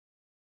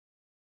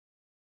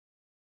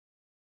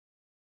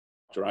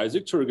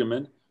Isaac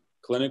Tourgeman,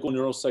 clinical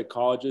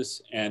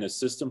neuropsychologist and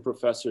assistant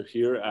professor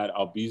here at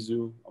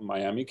Albizu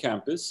Miami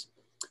campus.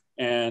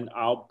 And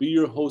I'll be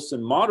your host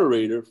and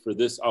moderator for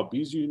this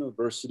Albizu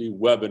University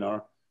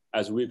webinar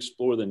as we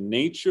explore the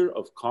nature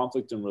of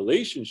conflict in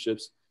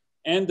relationships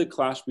and the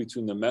clash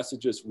between the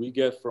messages we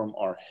get from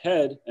our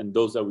head and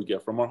those that we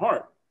get from our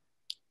heart.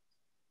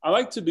 I'd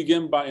like to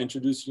begin by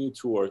introducing you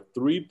to our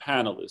three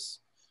panelists,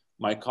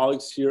 my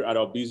colleagues here at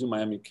Albizu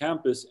Miami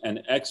campus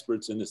and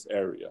experts in this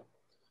area.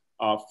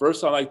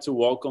 First, I'd like to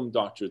welcome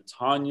Dr.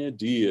 Tania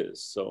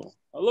Diaz. So,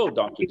 hello,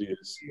 Dr.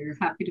 Diaz.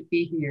 Happy to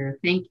be here.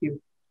 Thank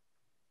you.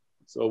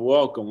 So,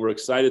 welcome. We're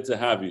excited to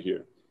have you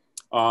here.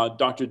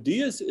 Dr.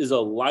 Diaz is a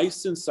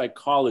licensed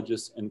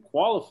psychologist and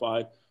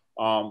qualified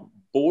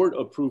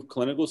board-approved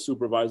clinical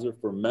supervisor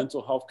for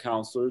mental health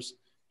counselors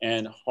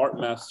and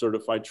HeartMath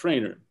certified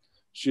trainer.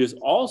 She is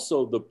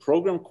also the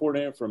program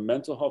coordinator for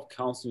mental health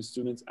counseling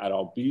students at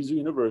Albizu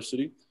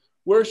University,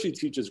 where she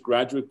teaches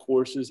graduate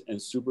courses and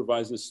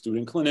supervises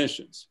student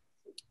clinicians.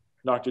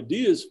 Dr.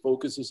 Diaz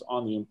focuses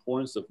on the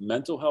importance of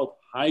mental health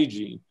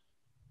hygiene,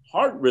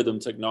 heart rhythm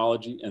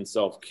technology, and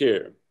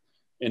self-care.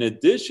 In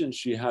addition,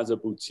 she has a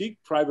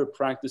boutique private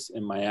practice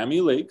in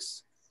Miami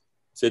Lakes.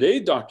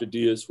 Today, Dr.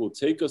 Diaz will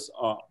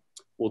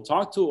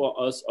talk to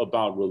us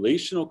about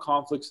relational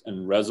conflicts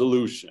and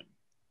resolution.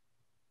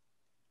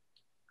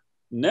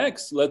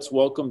 Next, let's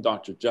welcome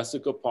Dr.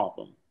 Jessica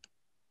Popham.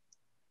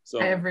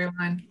 Hi,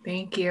 everyone.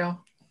 Thank you.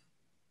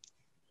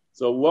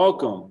 So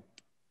welcome.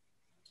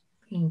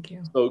 Thank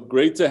you. So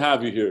great to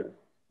have you here.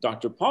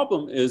 Dr.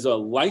 Popham is a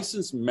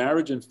licensed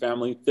marriage and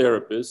family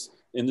therapist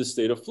in the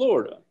state of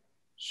Florida.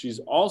 She's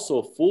also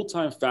a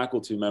full-time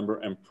faculty member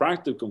and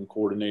practicum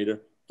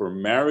coordinator for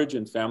marriage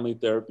and family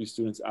therapy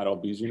students at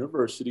Albizu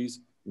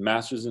University's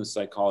Master's in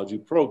Psychology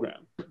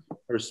program.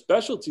 Her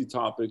specialty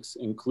topics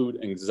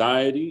include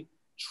anxiety,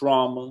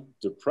 trauma,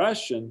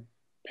 depression,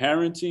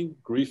 parenting,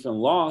 grief and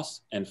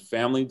loss, and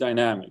family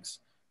dynamics.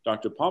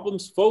 Dr.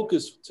 Popham's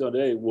focus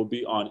today will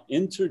be on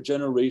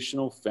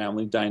intergenerational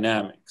family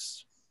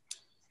dynamics.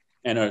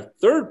 And our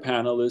third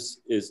panelist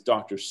is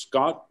Dr.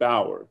 Scott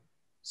Bauer.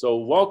 So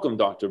welcome,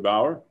 Dr.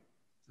 Bauer.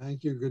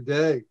 Thank you. Good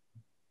day.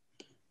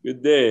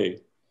 Good day.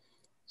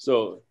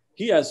 So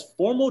he has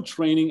formal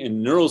training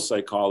in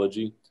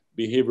neuropsychology,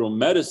 behavioral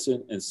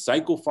medicine, and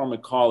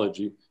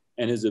psychopharmacology,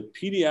 and is a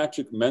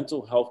pediatric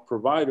mental health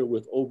provider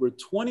with over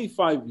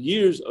 25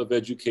 years of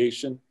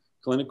education,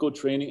 clinical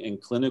training, and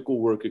clinical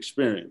work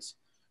experience.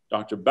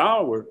 Dr.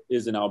 Bauer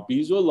is an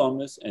Albizu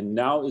alumnus and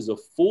now is a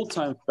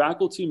full-time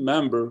faculty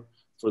member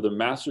for the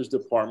master's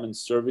department,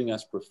 serving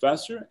as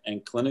professor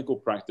and clinical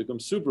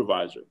practicum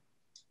supervisor.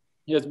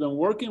 He has been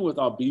working with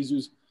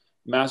Albizu's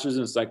master's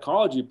in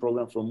psychology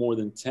program for more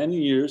than 10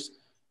 years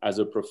as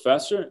a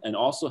professor and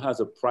also has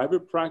a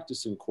private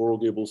practice in Coral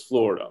Gables,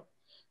 Florida.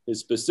 His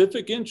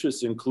specific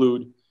interests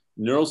include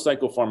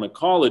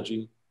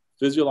neuropsychopharmacology,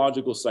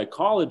 physiological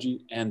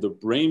psychology, and the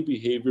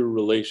brain-behavior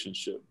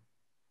relationship.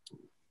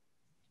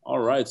 All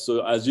right,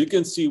 so as you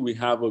can see, we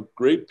have a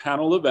great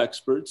panel of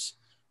experts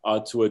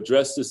to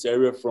address this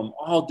area from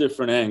all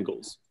different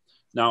angles.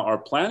 Now, our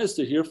plan is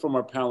to hear from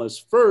our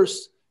panelists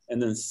first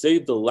and then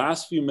save the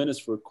last few minutes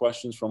for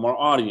questions from our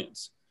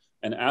audience.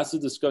 And as the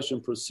discussion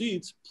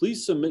proceeds,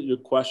 please submit your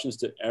questions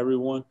to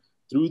everyone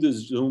through the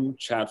Zoom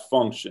chat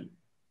function.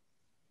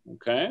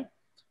 Okay,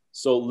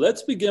 so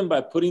let's begin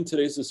by putting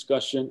today's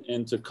discussion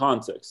into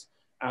context.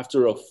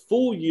 After a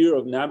full year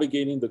of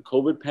navigating the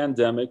COVID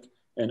pandemic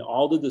and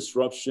all the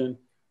disruption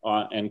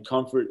and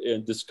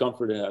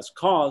discomfort it has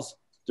caused,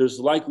 there's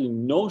likely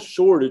no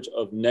shortage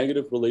of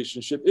negative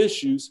relationship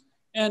issues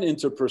and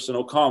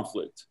interpersonal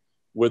conflict,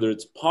 whether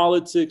it's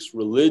politics,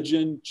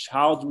 religion,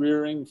 child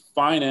rearing,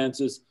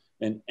 finances,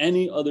 and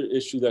any other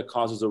issue that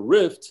causes a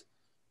rift.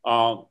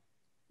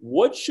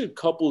 What should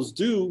couples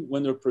do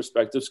when their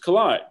perspectives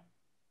collide?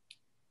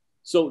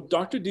 So,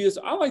 Dr. Diaz,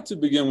 I'd like to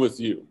begin with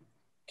you.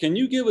 Can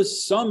you give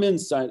us some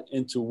insight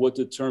into what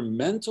the term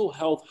mental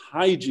health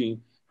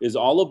hygiene is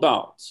all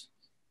about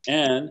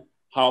and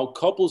how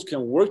couples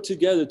can work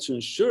together to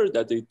ensure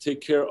that they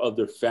take care of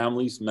their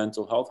family's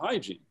mental health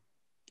hygiene?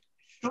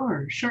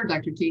 Sure,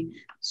 Dr. T.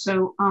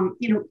 So,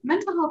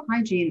 mental health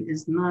hygiene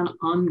is not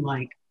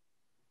unlike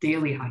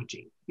daily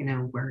hygiene,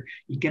 where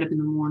you get up in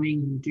the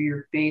morning, you do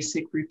your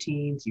basic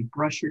routines, you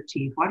brush your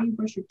teeth. Why do you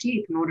brush your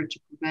teeth? In order to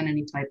prevent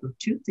any type of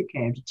tooth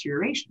decay or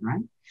deterioration,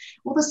 right?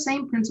 Well, the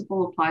same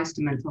principle applies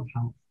to mental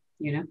health.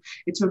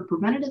 It's a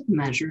preventative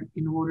measure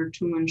in order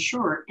to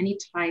ensure any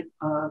type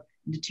of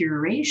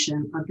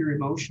deterioration of your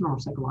emotional or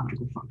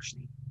psychological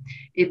functioning.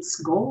 Its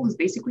goal is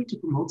basically to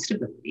promote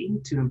stability,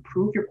 to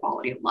improve your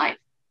quality of life.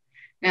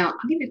 Now,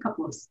 I'll give you a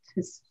couple of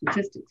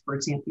statistics. For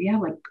example, we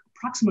have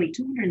approximately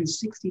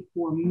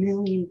 264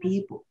 million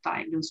people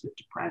diagnosed with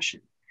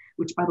depression,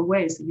 which, by the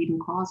way, is the leading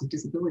cause of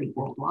disability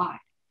worldwide.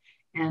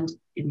 And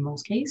in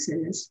most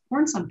cases, or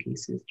in some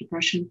cases,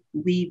 depression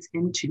leads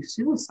into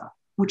suicide,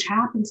 which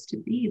happens to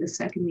be the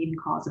second leading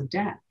cause of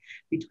death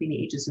between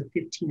the ages of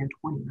 15 and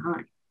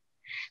 29.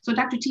 So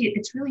Dr. T,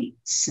 it's really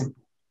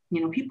simple.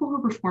 People who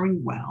are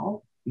performing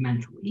well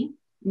mentally,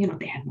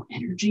 they have more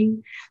energy,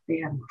 they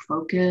have more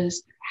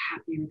focus, they're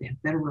happier, they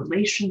have better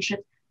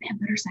relationships, they have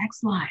better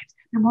sex lives,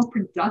 they're more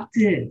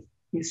productive.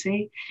 You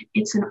see,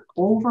 it's an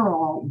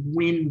overall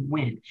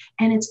win-win,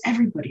 and it's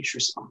everybody's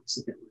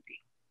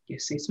responsibility. You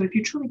see, so if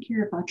you truly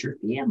care about your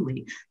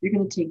family, you're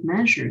going to take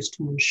measures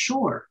to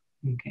ensure,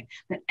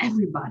 that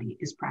everybody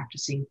is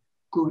practicing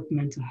good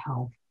mental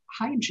health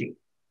hygiene.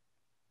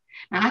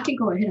 Now, I can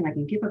go ahead and I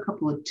can give a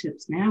couple of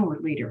tips now or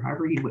later,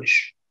 however you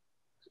wish.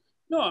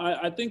 No,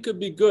 I think it'd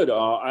be good.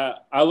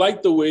 I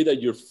like the way that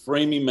you're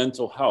framing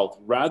mental health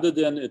rather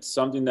than it's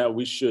something that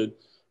we should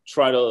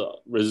try to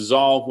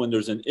resolve when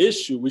there's an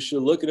issue. We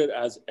should look at it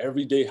as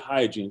everyday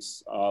hygiene.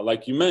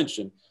 Like you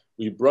mentioned,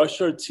 we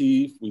brush our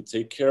teeth, we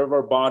take care of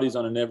our bodies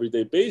on an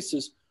everyday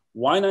basis.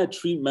 Why not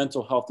treat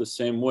mental health the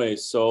same way?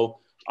 So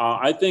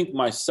I think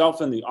myself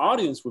and the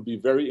audience would be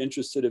very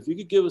interested if you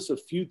could give us a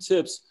few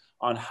tips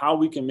on how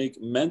we can make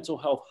mental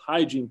health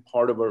hygiene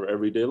part of our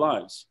everyday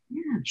lives.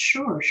 Yeah,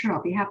 sure.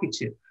 I'll be happy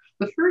to.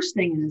 The first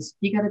thing is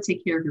you got to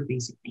take care of your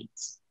basic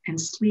needs, and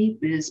sleep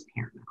is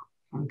paramount.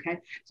 Okay.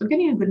 So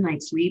getting a good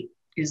night's sleep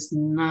is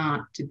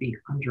not to be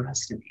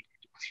underestimated.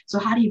 So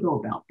how do you go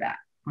about that?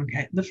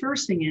 Okay. The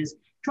first thing is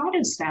try to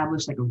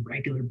establish like a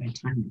regular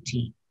bedtime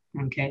routine.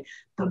 Okay.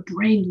 The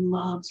brain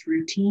loves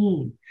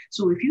routine.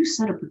 So if you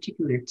set a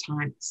particular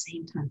time, the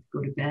same time to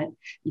go to bed,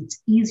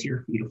 it's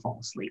easier for you to fall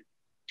asleep.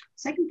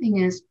 Second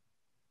thing is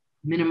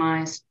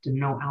minimize to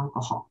no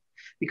alcohol,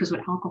 because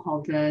what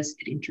alcohol does,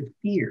 it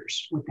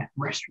interferes with that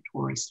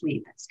respiratory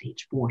sleep, that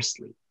stage 4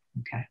 sleep.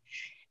 Okay.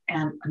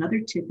 And another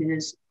tip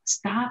is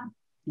stop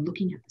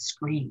looking at the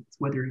screens,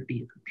 whether it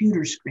be a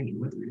computer screen,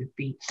 whether it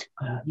be,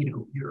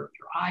 your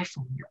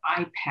iPhone, your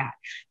iPad,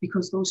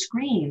 because those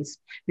screens,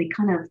 they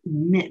kind of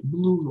emit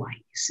blue light,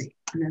 you see.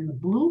 And then the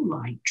blue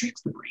light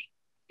tricks the brain.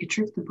 It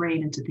tricks the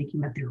brain into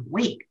thinking that they're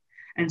awake.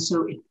 And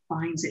so it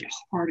finds it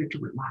harder to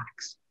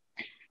relax.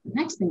 The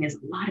next thing is a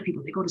lot of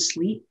people, they go to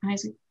sleep,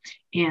 Isaac,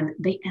 and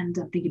they end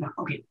up thinking about,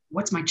 okay,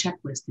 what's my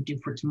checklist to do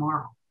for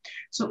tomorrow?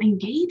 So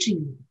engaging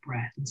in the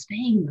breath and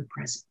staying in the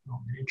present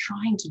moment and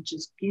trying to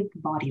just give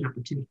the body an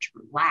opportunity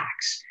to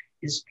relax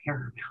is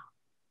paramount.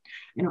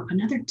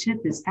 Another tip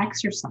is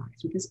exercise.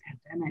 With this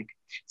pandemic,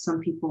 some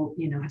people,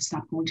 have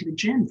stopped going to the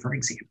gym, for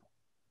example,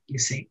 you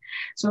see.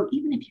 So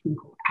even if you can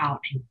go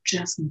out and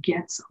just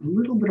get a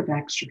little bit of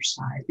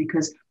exercise,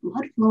 because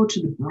blood flow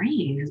to the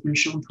brain has been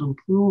shown to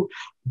improve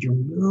your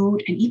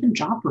mood and even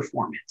job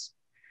performance.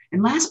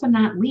 And last but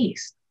not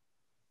least,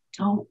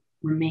 don't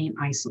remain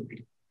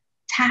isolated.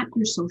 Tap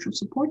your social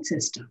support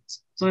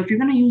systems. So if you're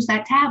going to use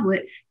that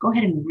tablet, go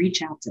ahead and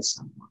reach out to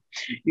someone.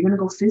 You're going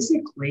to go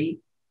physically,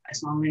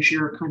 as long as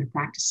you're kind of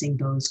practicing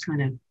those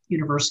kind of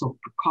universal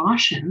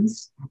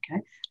precautions,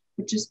 okay?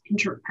 But just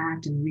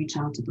interact and reach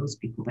out to those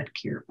people that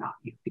care about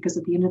you. Because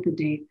at the end of the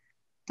day,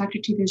 Dr.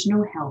 T, there's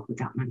no health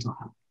without mental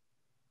health.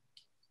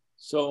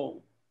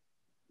 So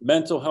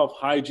mental health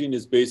hygiene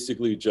is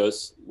basically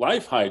just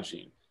life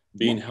hygiene,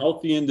 being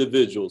healthy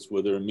individuals,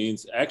 whether it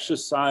means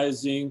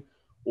exercising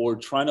or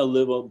trying to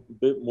live a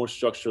bit more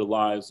structured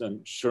lives, and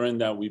ensuring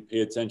that we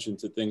pay attention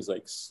to things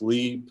like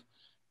sleep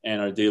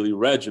and our daily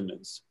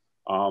regimens.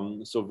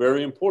 So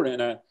very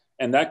important.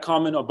 And that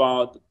comment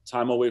about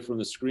time away from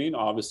the screen,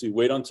 obviously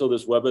wait until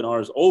this webinar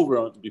is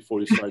over before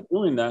you start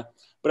doing that.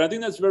 But I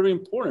think that's very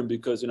important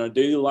because in our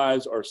daily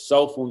lives, our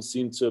cell phones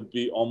seem to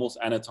be almost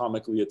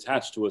anatomically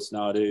attached to us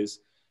nowadays.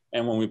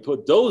 And when we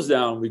put those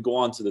down, we go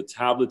on to the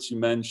tablets you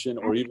mentioned,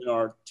 or even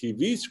our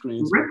TV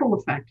screens. Ripple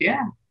effect,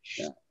 yeah.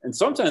 And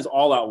sometimes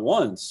all at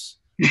once.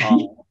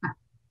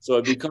 So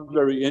it becomes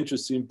very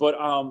interesting. But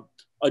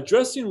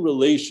addressing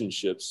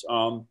relationships,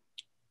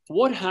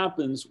 what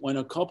happens when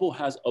a couple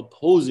has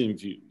opposing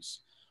views?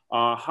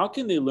 How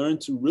can they learn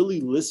to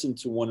really listen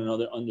to one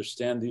another,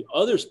 understand the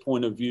other's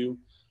point of view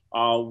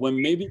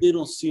when maybe they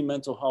don't see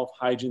mental health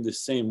hygiene the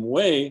same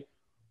way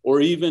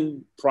or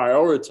even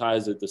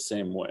prioritize it the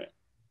same way?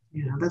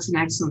 Yeah, that's an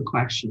excellent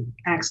question.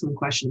 Excellent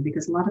question.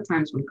 Because a lot of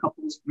times when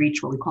couples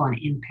reach what we call an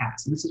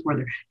impasse, and this is where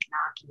they're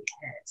knocking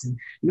heads and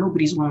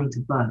nobody's willing to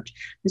budge.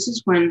 This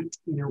is when,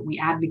 we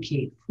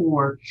advocate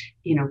for,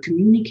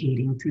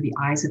 communicating through the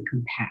eyes of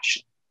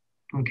compassion.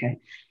 Okay.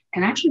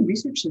 And actually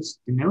research has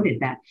denoted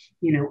that,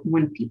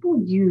 when people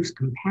use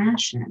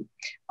compassion,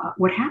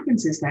 what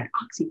happens is that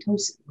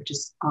oxytocin, which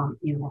is,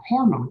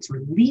 hormones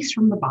released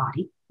from the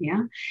body.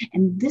 Yeah.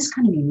 And this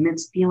kind of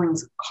emits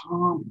feelings of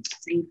calm,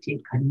 safety,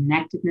 and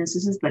connectedness.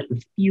 This is like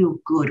the feel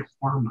good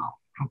hormone.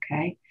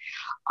 Okay.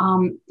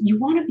 You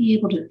want to be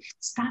able to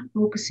stop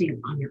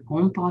focusing on your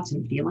own thoughts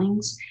and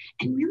feelings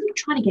and really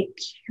try to get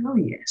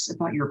curious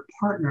about your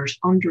partner's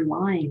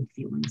underlying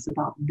feelings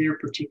about their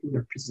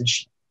particular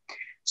position.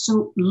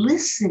 So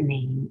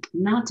listening,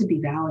 not to be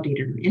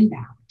validated or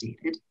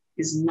invalidated,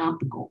 is not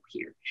the goal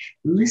here.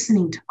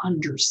 Listening to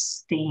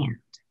understand,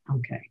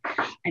 okay,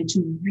 and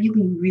to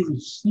really, really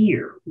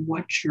hear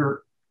what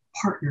your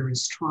partner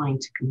is trying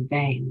to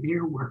convey and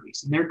their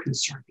worries and their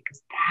concern,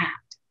 because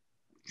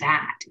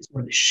that is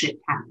where the shit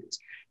happens.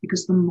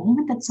 Because the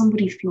moment that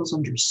somebody feels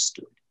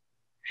understood,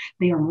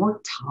 They are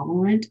more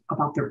tolerant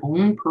about their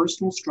own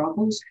personal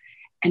struggles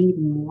and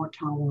even more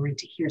tolerant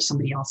to hear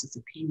somebody else's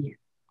opinion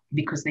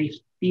because they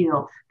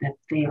feel that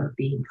they are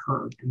being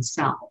heard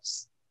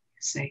themselves.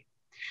 See?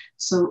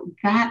 So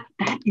that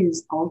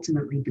is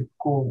ultimately the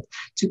goal,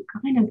 to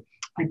kind of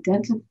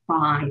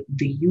identify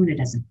the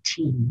unit as a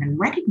team and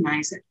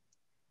recognize that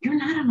you're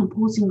not on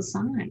opposing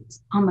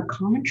sides. On the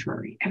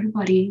contrary,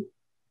 everybody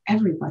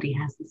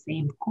has the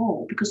same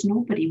goal because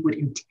nobody would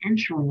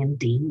intentionally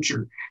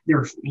endanger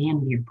their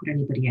family or put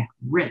anybody at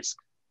risk.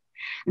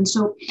 And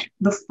so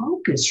the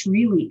focus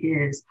really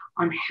is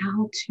on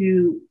how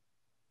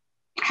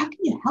can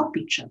you help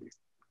each other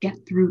get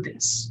through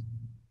this,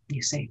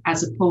 you say,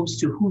 as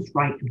opposed to who's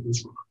right and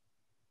who's wrong.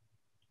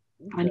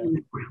 Okay. Finding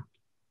the ground.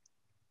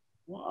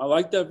 Well, I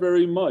like that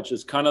very much.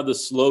 It's kind of the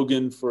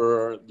slogan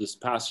for this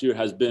past year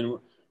has been,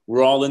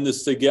 we're all in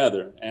this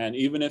together. And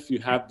even if you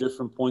have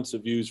different points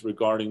of views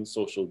regarding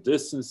social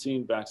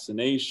distancing,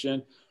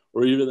 vaccination,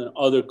 or even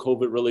other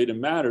COVID-related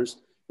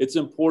matters, it's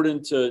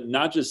important to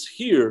not just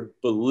hear,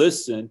 but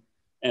listen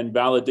and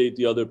validate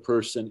the other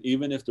person,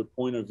 even if their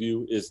point of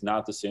view is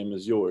not the same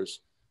as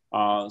yours.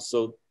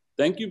 So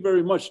thank you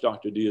very much,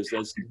 Dr. Diaz.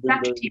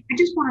 Dr. T, I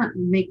just want to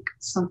make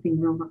something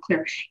real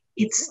clear.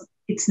 It's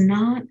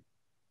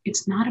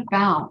not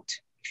about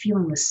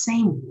feeling the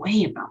same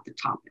way about the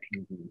topic,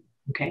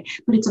 okay?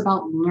 But it's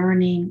about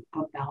learning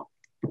about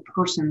the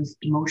person's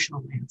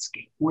emotional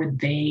landscape, where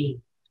they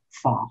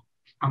fall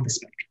on the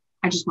spectrum.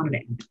 I just wanted to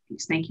end that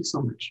piece. Thank you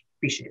so much.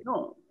 Appreciate it.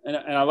 No, and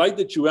I like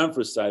that you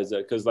emphasize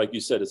that, because like you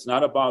said, it's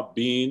not about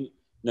being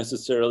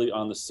necessarily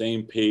on the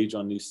same page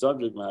on these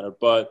subject matter,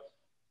 but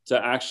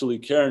to actually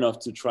care enough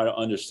to try to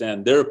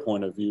understand their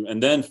point of view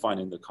and then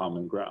finding the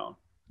common ground.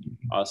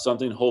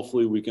 Something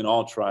hopefully we can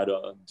all try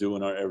to do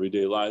in our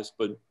everyday lives,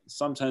 but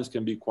sometimes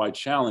can be quite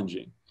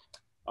challenging.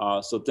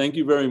 So thank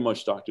you very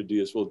much, Dr.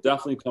 Diaz. We'll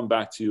definitely come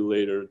back to you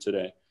later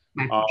today.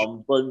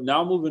 But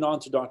now moving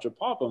on to Dr.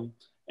 Popham,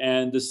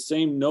 and the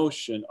same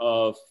notion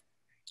of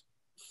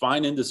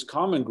finding this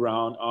common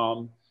ground.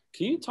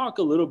 Can you talk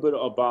a little bit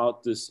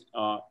about this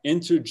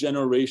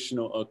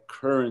intergenerational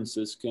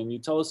occurrences? Can you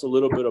tell us a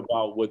little bit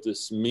about what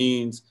this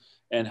means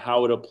and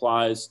how it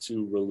applies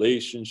to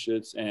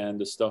relationships and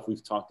the stuff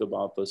we've talked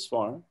about thus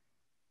far?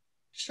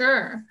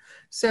 Sure.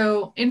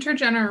 So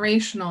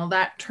intergenerational,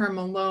 that term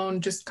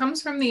alone just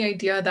comes from the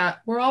idea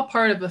that we're all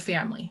part of a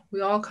family. We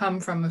all come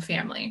from a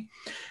family.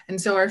 And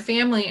so our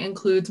family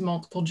includes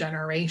multiple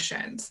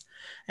generations.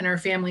 And our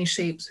family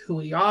shapes who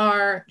we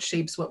are,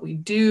 shapes what we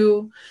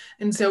do.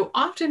 And so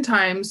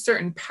oftentimes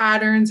certain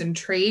patterns and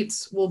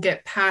traits will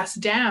get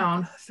passed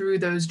down through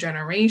those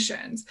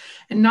generations,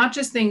 and not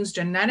just things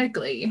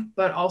genetically,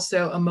 but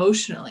also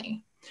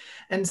emotionally.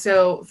 And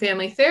so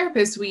family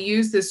therapists, we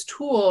use this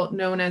tool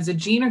known as a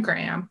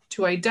genogram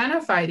to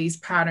identify these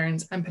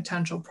patterns and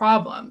potential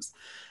problems.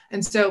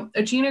 And so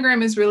a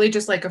genogram is really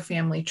just like a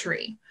family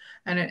tree.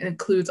 And it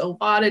includes a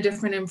lot of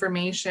different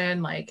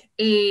information like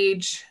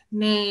age,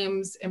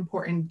 names,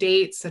 important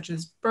dates such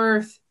as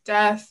birth,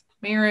 death,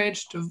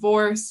 marriage,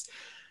 divorce,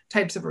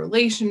 types of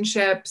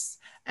relationships,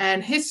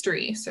 and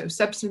history. So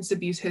substance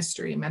abuse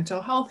history,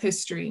 mental health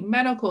history,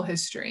 medical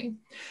history.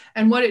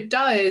 And what it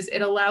does,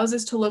 it allows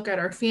us to look at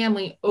our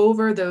family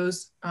over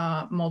those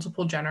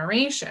multiple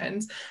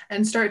generations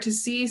and start to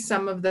see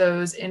some of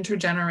those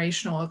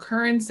intergenerational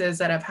occurrences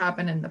that have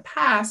happened in the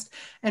past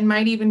and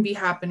might even be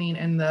happening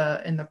in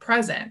the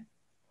present.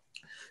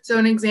 So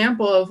an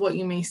example of what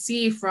you may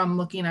see from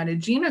looking at a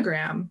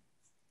genogram,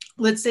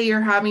 let's say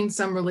you're having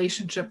some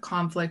relationship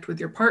conflict with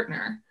your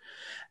partner,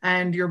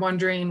 and you're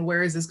wondering,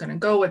 where is this going to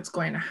go? What's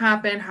going to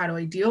happen? How do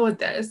I deal with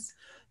this?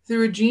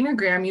 Through a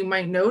genogram, you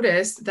might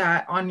notice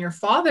that on your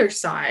father's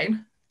side,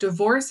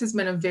 divorce has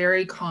been a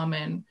very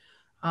common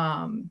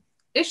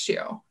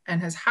issue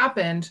and has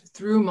happened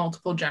through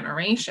multiple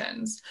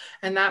generations.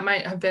 And that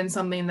might have been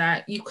something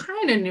that you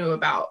kind of knew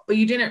about, but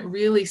you didn't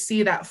really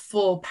see that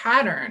full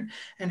pattern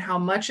and how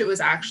much it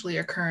was actually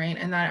occurring,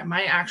 and that it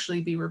might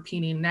actually be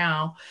repeating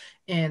now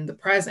in the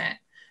present.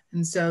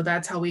 And so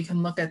that's how we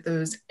can look at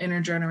those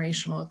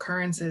intergenerational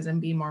occurrences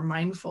and be more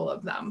mindful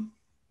of them.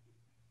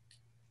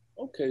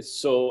 Okay,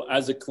 so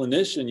as a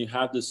clinician, you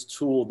have this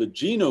tool, the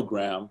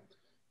genogram,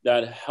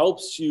 that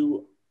helps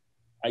you,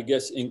 I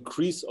guess,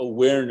 increase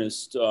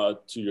awareness to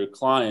your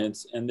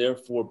clients. And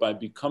therefore, by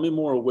becoming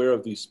more aware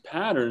of these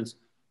patterns,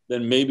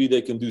 then maybe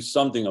they can do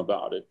something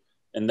about it.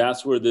 And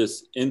that's where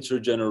this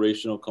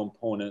intergenerational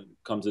component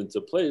comes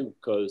into play,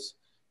 because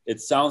it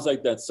sounds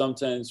like that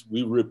sometimes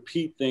we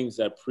repeat things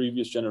that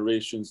previous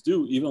generations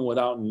do, even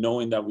without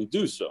knowing that we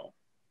do so.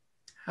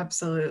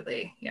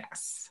 Absolutely,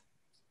 yes.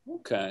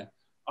 Okay.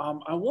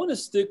 I want to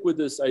stick with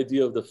this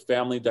idea of the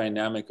family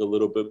dynamic a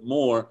little bit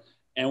more.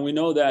 And we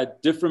know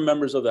that different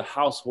members of the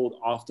household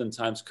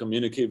oftentimes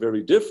communicate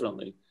very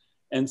differently.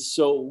 And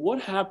so what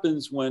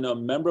happens when a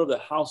member of the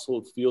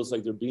household feels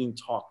like they're being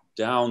talked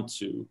down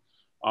to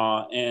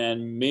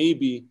and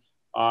maybe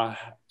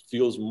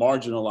feels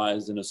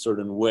marginalized in a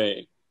certain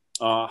way?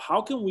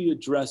 How can we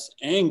address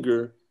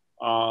anger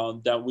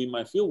that we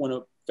might feel when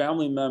a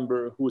family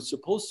member who is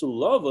supposed to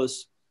love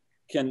us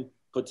can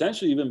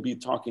potentially even be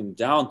talking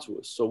down to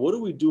us. So what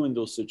do we do in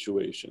those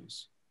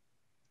situations?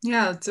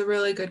 Yeah, it's a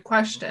really good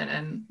question.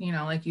 And,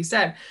 like you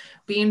said,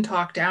 being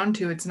talked down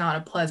to, it's not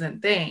a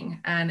pleasant thing.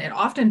 And it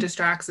often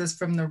distracts us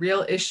from the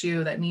real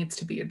issue that needs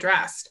to be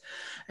addressed.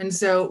 And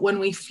so when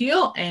we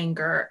feel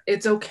anger,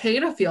 it's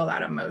okay to feel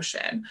that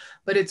emotion,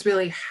 but it's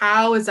really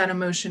how is that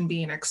emotion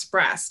being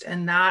expressed?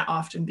 And that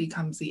often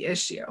becomes the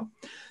issue.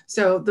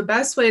 So the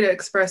best way to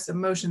express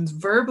emotions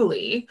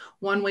verbally,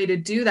 one way to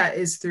do that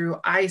is through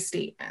I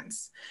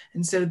statements.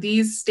 And so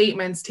these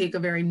statements take a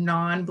very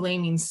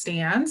non-blaming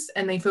stance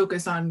and they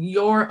focus on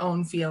your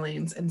own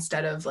feelings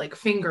instead of like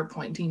finger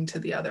pointing to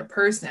the other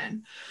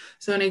person.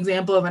 So an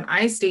example of an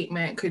I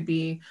statement could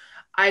be,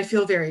 I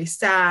feel very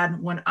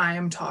sad when I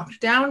am talked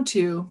down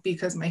to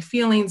because my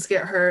feelings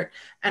get hurt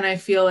and I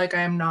feel like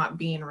I am not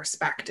being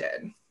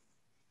respected.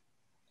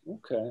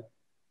 Okay,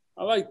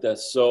 I like that.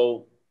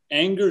 So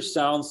anger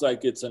sounds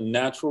like it's a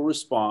natural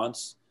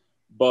response,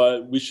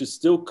 but we should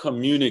still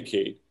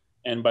communicate.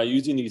 And by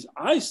using these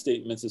I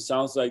statements, it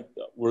sounds like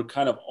we're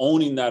kind of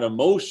owning that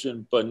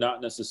emotion, but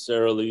not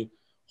necessarily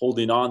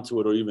holding on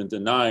to it or even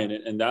denying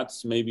it. And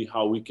that's maybe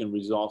how we can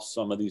resolve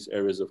some of these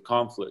areas of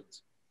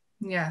conflict.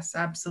 Yes,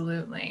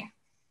 absolutely.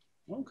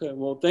 Okay,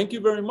 well, thank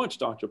you very much,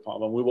 Dr.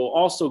 Palma. We will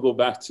also go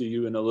back to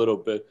you in a little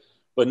bit.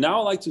 But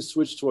now I'd like to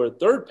switch to our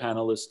third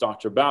panelist,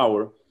 Dr.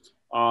 Bauer.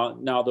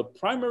 Now, the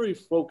primary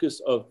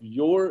focus of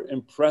your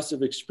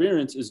impressive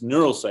experience is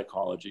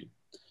neuropsychology.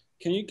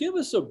 Can you give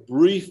us a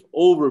brief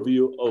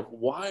overview of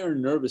why our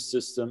nervous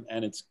system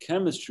and its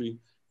chemistry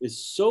is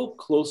so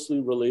closely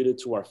related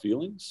to our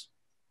feelings?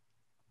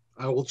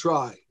 I will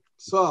try.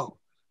 So,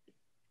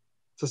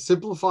 to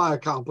simplify a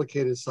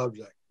complicated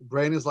subject, the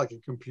brain is like a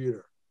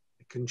computer.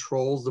 It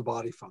controls the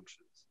body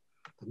functions.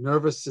 The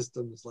nervous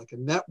system is like a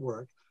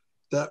network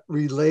that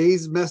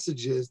relays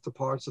messages to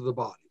parts of the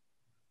body.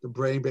 The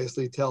brain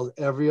basically tells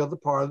every other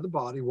part of the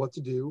body what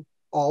to do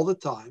all the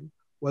time,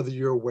 whether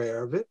you're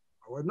aware of it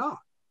or not.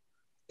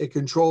 It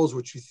controls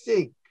what you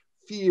think,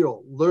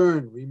 feel,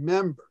 learn,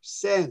 remember,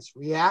 sense,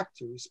 react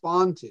to,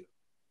 respond to,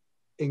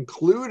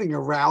 including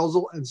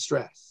arousal and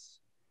stress,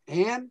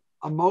 and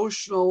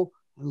emotional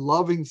and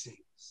loving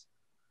things.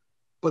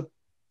 But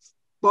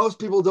most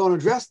people don't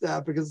address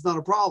that because it's not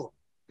a problem,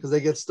 because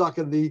they get stuck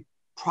in the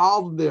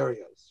problem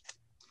areas.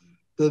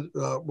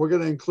 We're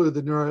going to include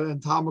the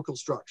neuroanatomical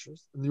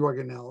structures and the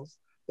organelles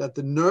that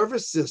the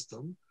nervous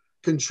system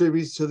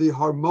contributes to the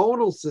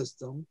hormonal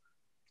system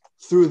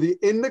through the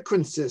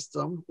endocrine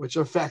system, which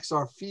affects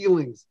our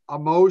feelings,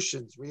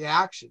 emotions,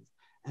 reactions,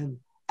 and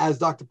as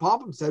Dr.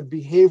 Popham said,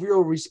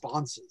 behavioral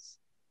responses.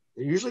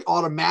 They're usually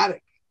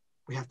automatic.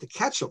 We have to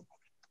catch them.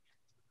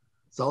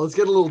 So let's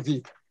get a little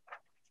deeper.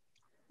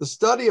 The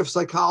study of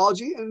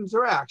psychology and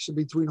interaction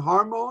between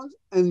hormones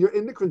and your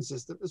endocrine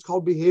system is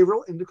called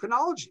behavioral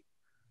endocrinology.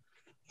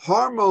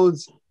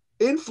 Hormones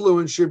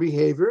influence your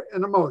behavior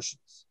and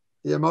emotions.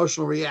 The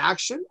emotional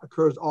reaction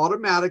occurs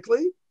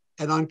automatically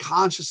and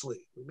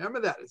unconsciously. Remember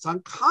that, it's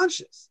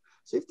unconscious.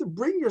 So you have to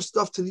bring your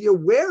stuff to the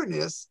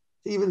awareness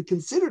to even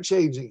consider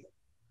changing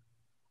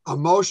it.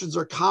 Emotions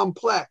are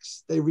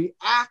complex. They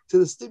react to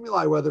the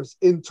stimuli, whether it's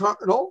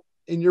internal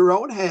in your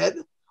own head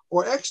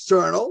or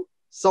external,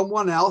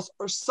 someone else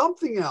or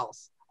something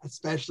else,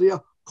 especially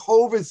a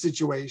COVID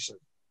situation.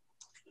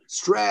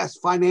 Stress,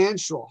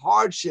 financial,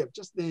 hardship,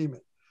 just name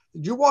it.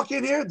 Did you walk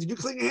in here? Did you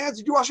clean your hands?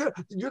 Did you wash your,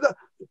 did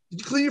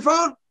you clean your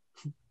phone?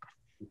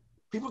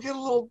 People get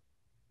a little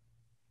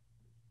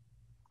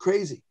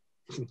crazy.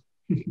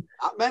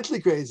 Not mentally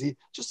crazy,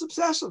 just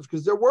obsessive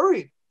because they're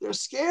worried. They're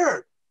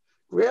scared.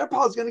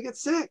 Grandpa's going to get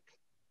sick.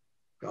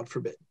 God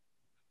forbid.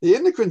 The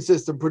endocrine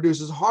system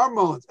produces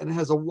hormones and it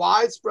has a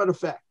widespread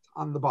effect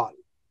on the body.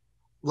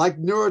 Like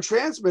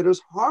neurotransmitters,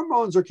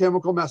 hormones are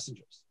chemical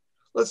messengers.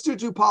 Let's do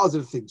two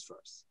positive things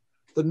first.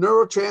 The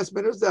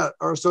neurotransmitters that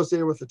are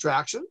associated with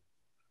attraction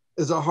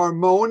is a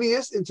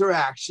harmonious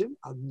interaction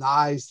of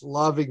nice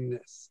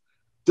lovingness.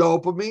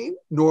 Dopamine,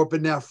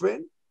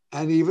 norepinephrine,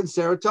 and even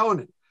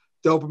serotonin.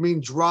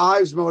 Dopamine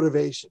drives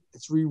motivation.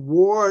 It's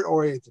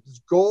reward-oriented. It's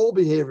goal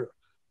behavior,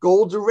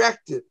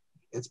 goal-directed.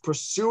 It's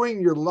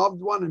pursuing your loved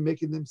one and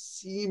making them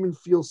seem and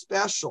feel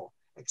special,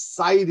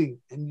 exciting,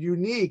 and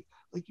unique.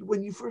 Like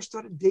when you first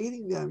started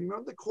dating them, you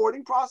remember the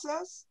courting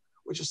process,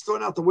 which is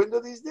thrown out the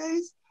window these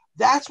days?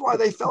 That's why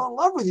they fell in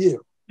love with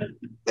you.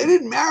 They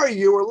didn't marry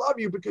you or love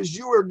you because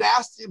you were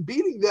nasty and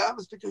beating them.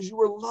 It's because you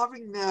were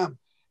loving them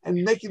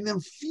and making them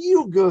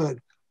feel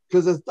good.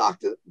 Because as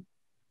Dr.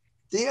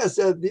 Diaz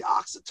said, the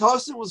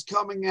oxytocin was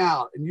coming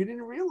out and you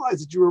didn't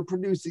realize that you were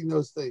producing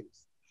those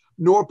things.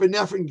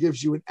 Norepinephrine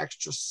gives you an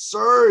extra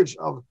surge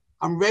of,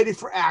 I'm ready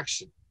for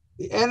action.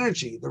 The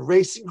energy, the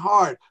racing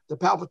heart, the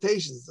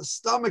palpitations, the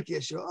stomach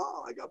issue.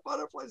 Oh, I got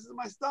butterflies in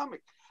my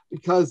stomach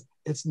because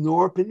it's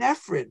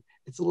norepinephrine.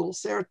 It's a little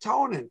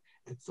serotonin.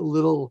 It's a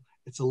little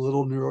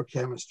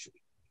neurochemistry.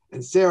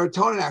 And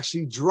serotonin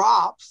actually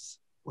drops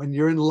when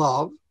you're in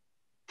love,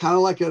 kind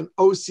of like an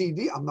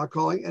OCD. I'm not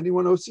calling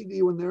anyone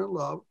OCD when they're in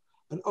love.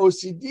 An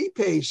OCD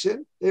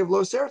patient, they have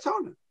low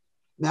serotonin.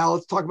 Now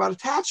let's talk about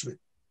attachment.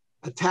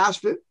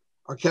 Attachment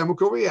are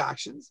chemical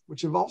reactions,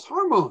 which involves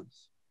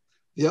hormones.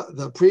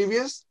 The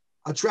previous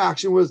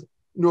attraction was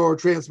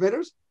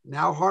neurotransmitters,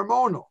 now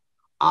hormonal.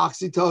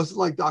 Oxytocin,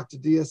 like Dr.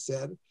 Diaz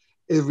said,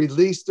 is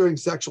released during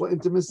sexual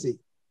intimacy.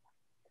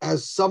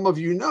 As some of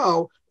you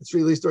know, it's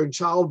released during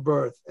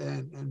childbirth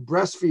and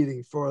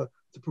breastfeeding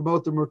to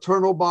promote the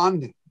maternal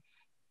bonding.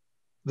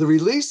 The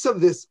release of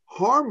this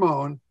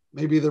hormone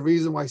may be the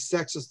reason why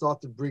sex is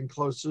thought to bring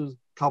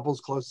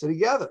couples closer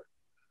together.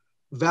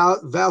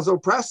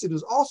 Vasopressin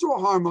is also a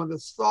hormone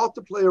that's thought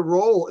to play a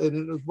role in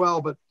it as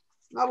well, but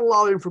not a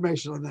lot of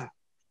information on that.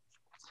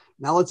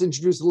 Now let's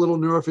introduce a little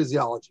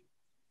neurophysiology,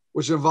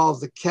 which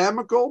involves the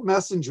chemical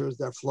messengers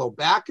that flow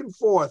back and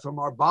forth from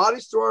our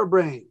bodies to our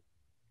brain,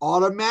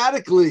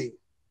 automatically,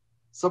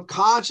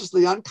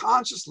 subconsciously,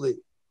 unconsciously.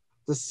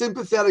 The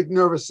sympathetic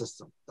nervous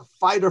system, the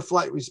fight or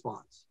flight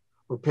response,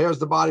 prepares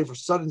the body for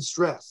sudden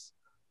stress,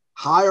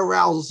 high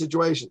arousal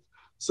situations.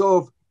 So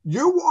if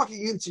you're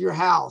walking into your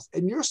house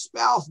and your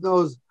spouse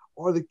knows,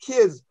 or the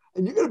kids,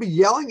 and you're going to be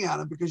yelling at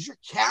them because you're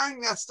carrying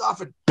that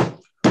stuff and,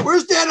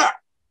 where's dinner?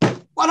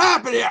 What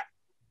happened here?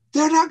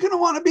 They're not going to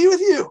want to be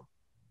with you.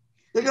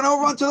 They're going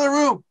to run to their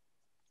room.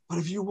 But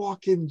if you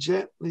walk in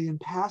gently and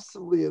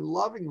passively and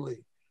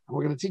lovingly, and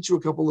we're going to teach you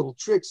a couple little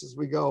tricks as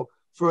we go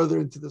further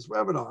into this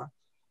webinar,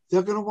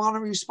 they're going to want to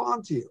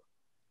respond to you.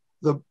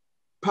 The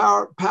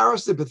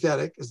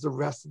parasympathetic is the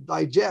rest and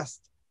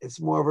digest. It's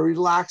more of a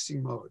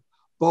relaxing mode.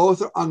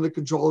 Both are under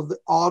control of the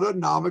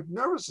autonomic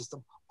nervous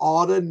system.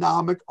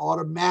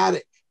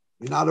 Automatic.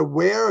 You're not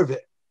aware of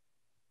it.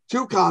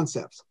 Two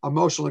concepts.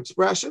 Emotional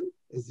expression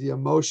is the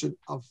emotion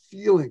of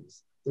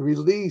feelings, the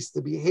release,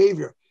 the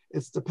behavior.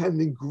 It's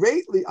depending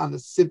greatly on the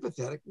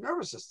sympathetic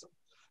nervous system.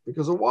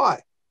 Because of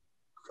why?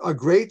 A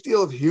great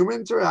deal of human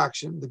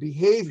interaction, the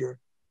behavior,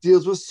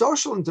 deals with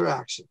social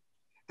interaction.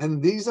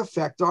 And these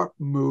affect our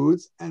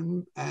moods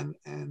and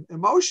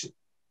emotion,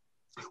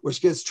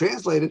 which gets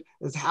translated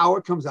as how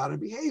it comes out in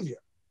behavior.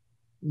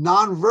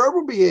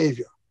 Nonverbal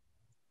behavior,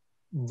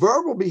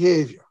 verbal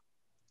behavior,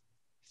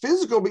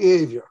 physical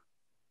behavior.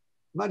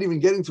 I'm not even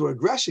getting to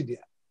aggression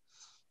yet.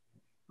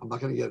 I'm not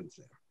going to get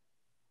into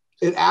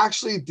there. It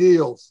actually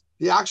deals,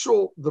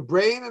 the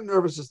brain and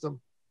nervous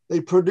system,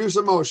 they produce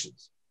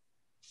emotions.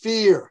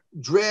 Fear,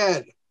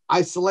 dread,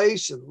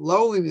 isolation,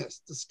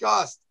 loneliness,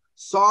 disgust,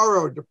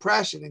 sorrow,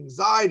 depression,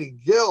 anxiety,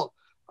 guilt,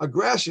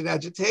 aggression,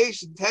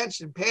 agitation,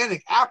 tension,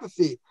 panic,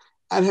 apathy,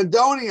 and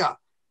hedonia.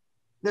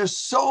 There's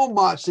so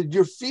much that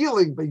you're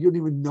feeling, but you don't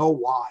even know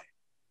why.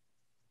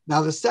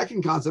 Now, the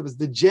second concept is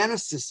the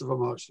genesis of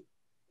emotion.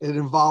 It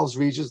involves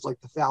regions like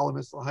the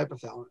thalamus or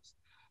hypothalamus.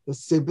 The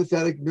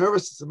sympathetic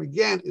nervous system,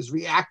 again, is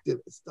reactive.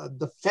 It's the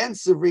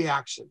defensive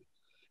reaction.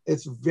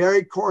 It's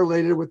very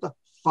correlated with the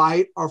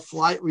fight or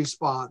flight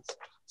response.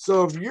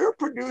 So if you're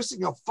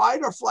producing a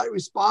fight or flight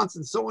response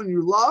in someone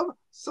you love,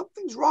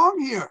 something's wrong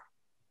here.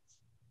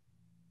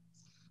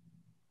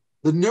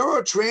 The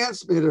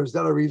neurotransmitters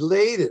that are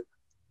related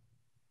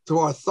to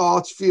our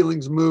thoughts,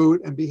 feelings,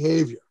 mood, and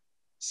behavior,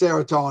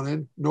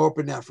 serotonin,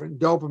 norepinephrine,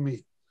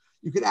 dopamine.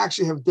 You can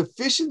actually have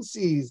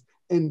deficiencies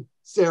in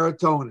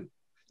serotonin.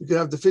 You can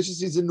have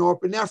deficiencies in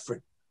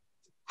norepinephrine.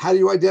 How do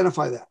you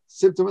identify that?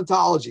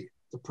 Symptomatology,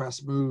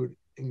 depressed mood,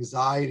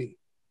 anxiety,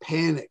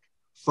 panic,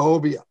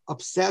 phobia,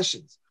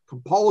 obsessions,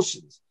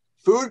 compulsions,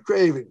 food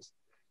cravings.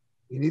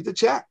 You need to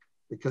check,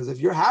 because if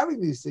you're having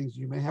these things,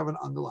 you may have an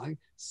underlying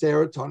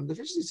serotonin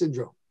deficiency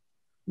syndrome.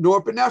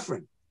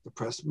 Norepinephrine,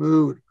 depressed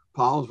mood,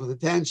 problems with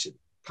attention,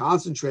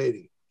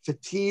 concentrating,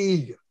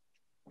 fatigue.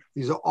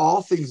 These are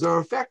all things that are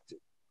affected.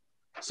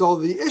 So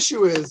the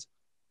issue is,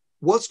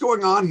 what's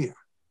going on here?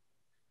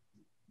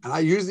 And I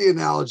use the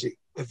analogy.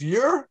 If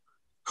your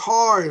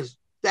car's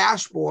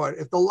dashboard,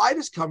 if the light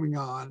is coming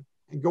on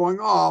and going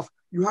off,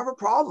 you have a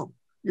problem.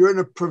 You're in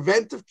a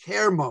preventive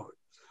care mode.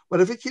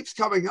 But if it keeps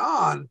coming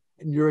on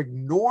and you're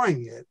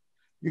ignoring it,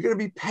 you're going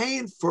to be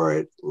paying for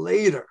it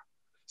later.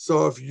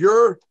 So if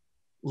your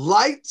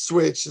light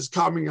switch is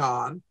coming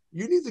on,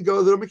 you need to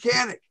go to the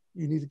mechanic.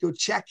 You need to go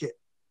check it.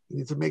 You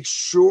need to make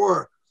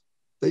sure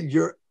that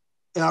you're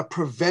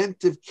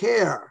preventive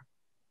care.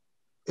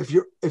 If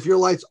your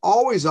light's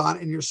always on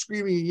and you're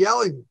screaming and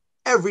yelling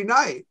every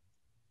night,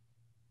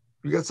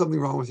 you got something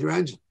wrong with your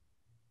engine,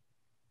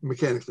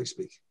 mechanically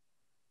speaking.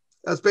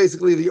 That's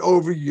basically the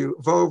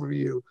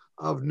overview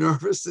of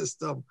nervous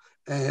system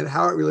and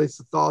how it relates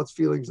to thoughts,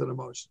 feelings, and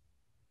emotion.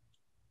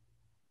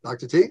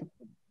 Dr. T?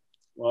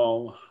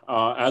 Well,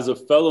 as a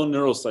fellow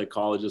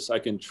neuropsychologist, I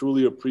can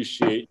truly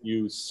appreciate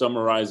you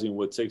summarizing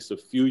what takes a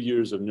few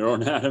years of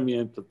neuroanatomy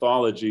and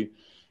pathology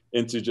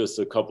into just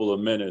a couple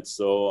of minutes.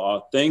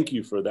 So thank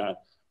you for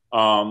that.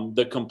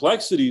 The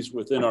complexities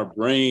within our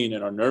brain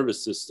and our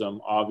nervous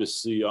system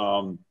obviously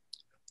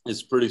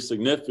is pretty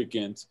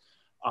significant.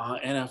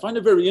 And I find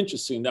it very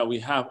interesting that we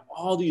have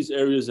all these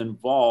areas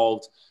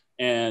involved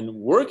and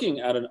working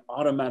at an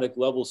automatic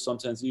level,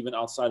 sometimes even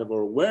outside of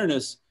our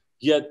awareness,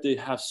 yet they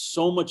have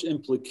so much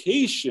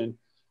implication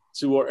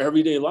to our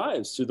everyday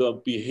lives, to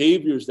the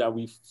behaviors that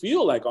we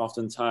feel like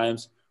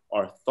oftentimes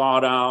are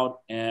thought out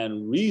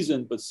and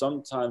reasoned, but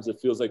sometimes it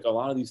feels like a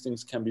lot of these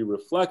things can be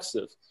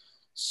reflexive.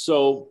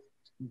 So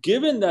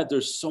given that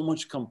there's so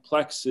much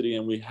complexity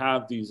and we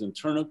have these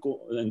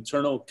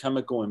internal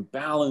chemical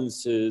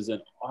imbalances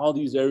and all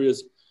these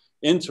areas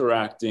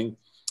interacting,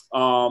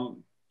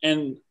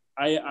 and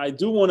I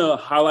do want to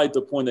highlight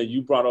the point that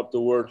you brought up, the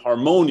word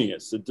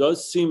harmonious. It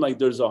does seem like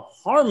there's a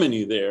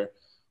harmony there.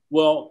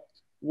 Well,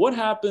 what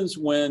happens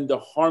when the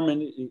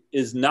harmony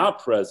is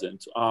not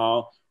present?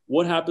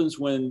 What happens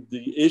when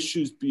the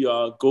issues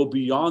go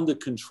beyond the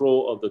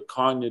control of the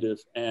cognitive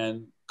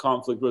and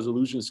conflict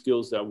resolution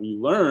skills that we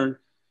learn?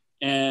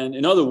 And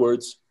in other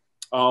words,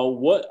 at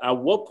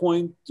what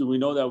point do we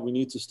know that we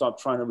need to stop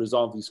trying to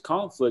resolve these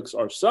conflicts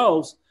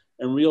ourselves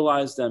and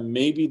realize that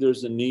maybe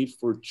there's a need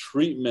for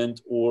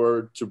treatment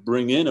or to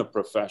bring in a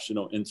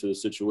professional into the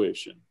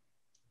situation?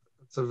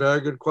 That's a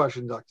very good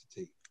question, Dr.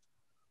 T.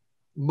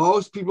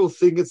 Most people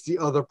think it's the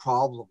other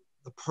problem,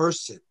 the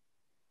person,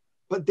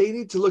 but they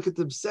need to look at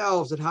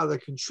themselves and how they're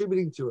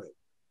contributing to it.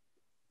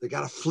 They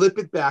got to flip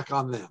it back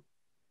on them.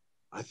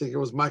 I think it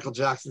was Michael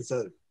Jackson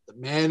said, the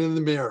man in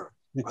the mirror,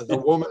 or the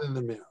woman in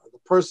the mirror, or the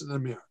person in the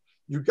mirror.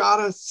 You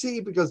got to see,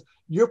 because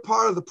you're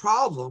part of the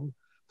problem,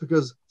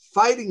 because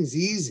fighting is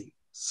easy.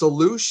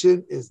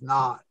 Solution is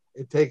not.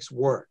 It takes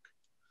work.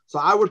 So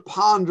I would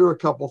ponder a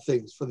couple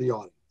things for the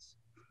audience.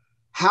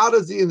 How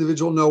does the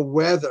individual know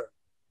whether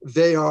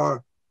they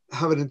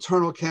have an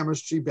internal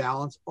chemistry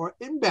balance or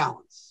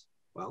imbalance?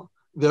 Well,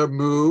 their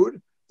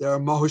mood, their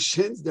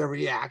emotions, their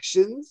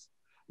reactions,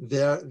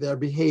 their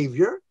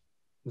behavior,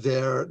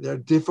 their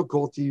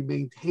difficulty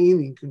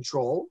maintaining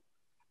control,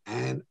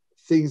 and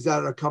things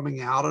that are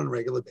coming out on a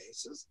regular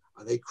basis.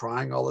 Are they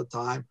crying all the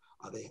time?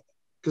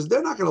 Because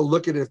they're not going to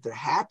look at it if they're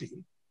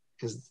happy,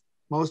 because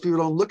most people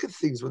don't look at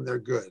things when they're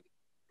good.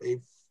 They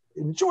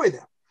enjoy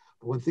them.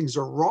 But when things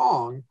are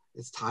wrong,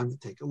 it's time to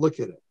take a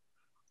look at it.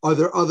 Are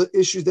there other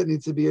issues that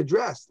need to be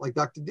addressed, like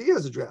Dr.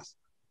 Diaz addressed?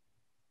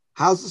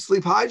 How's the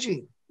sleep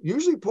hygiene?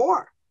 Usually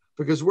poor,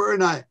 because we're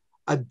in an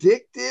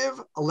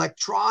addictive,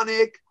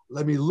 electronic,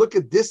 let me look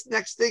at this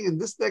next thing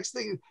and this next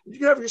thing. You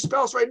can have your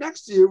spouse right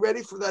next to you,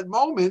 ready for that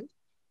moment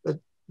that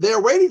they're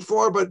waiting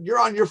for, but you're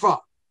on your phone.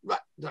 Right.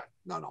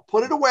 No,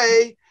 put it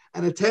away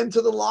and attend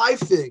to the live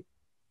thing,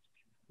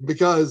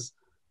 because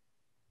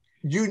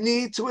you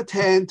need to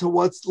attend to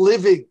what's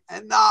living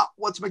and not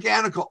what's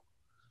mechanical.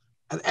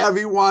 And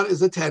everyone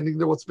is attending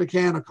to what's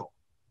mechanical.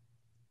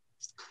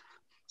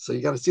 So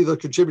you got to see the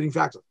contributing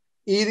factors.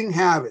 Eating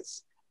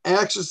habits,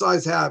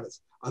 exercise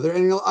habits. Are there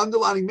any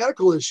underlying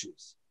medical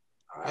issues?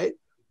 All right.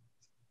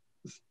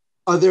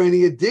 Are there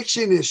any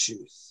addiction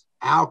issues?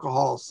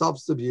 Alcohol,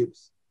 substance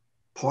abuse,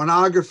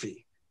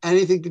 pornography,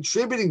 anything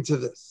contributing to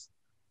this?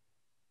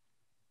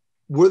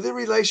 Were the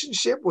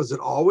relationship, was it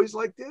always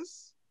like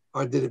this?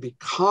 Or did it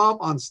become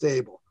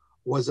unstable?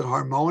 Was it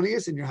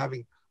harmonious and you're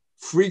having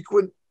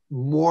frequent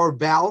more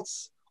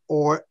bouts?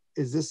 Or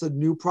is this a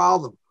new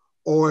problem?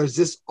 Or has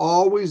this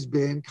always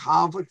been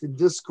conflict and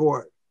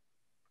discord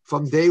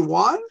from day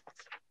one?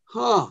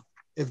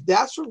 If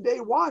that's from day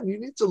one, you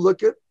need to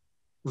look at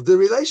the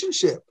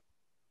relationship,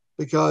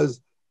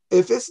 because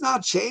if it's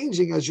not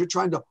changing as you're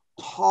trying to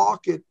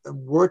talk it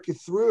and work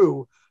it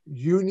through,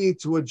 you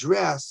need to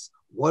address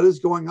what is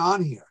going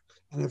on here.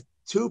 And if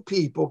two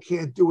people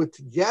can't do it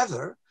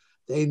together,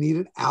 they need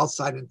an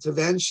outside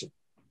intervention.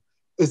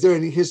 Is there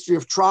any history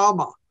of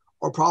trauma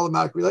or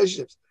problematic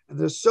relationships? And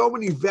there's so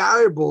many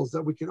variables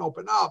that we can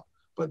open up,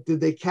 but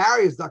did they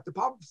carry, as Dr.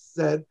 Pop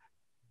said,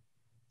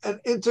 an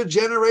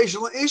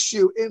intergenerational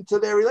issue into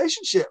their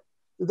relationship?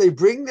 Did they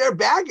bring their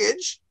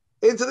baggage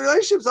into the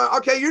relationship? So,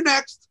 okay, you're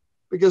next,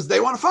 because they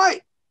want to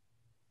fight.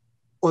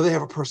 Or they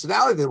have a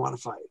personality they want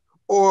to fight.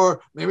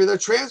 Or maybe they're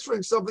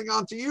transferring something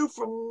onto you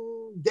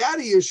from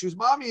daddy issues,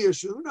 mommy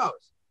issues, who knows?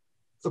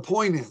 The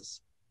point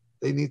is,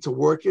 they need to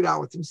work it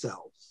out with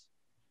themselves.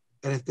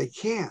 And if they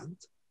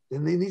can't,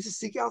 then they need to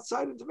seek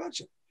outside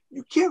intervention.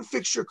 You can't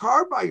fix your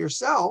car by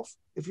yourself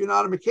if you're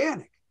not a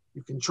mechanic.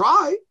 You can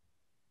try,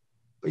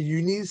 but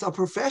you need a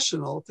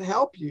professional to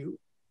help you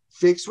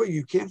fix what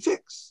you can't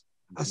fix,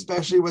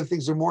 especially when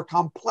things are more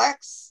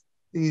complex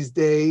these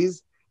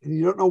days and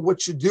you don't know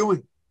what you're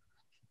doing.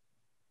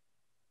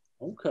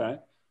 Okay.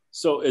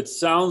 So it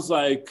sounds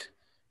like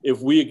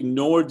if we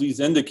ignore these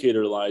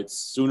indicator lights,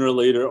 sooner or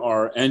later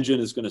our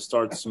engine is going to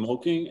start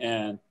smoking,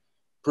 and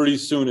pretty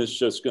soon it's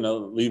just going to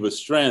leave us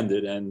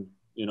stranded. And,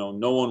 you know,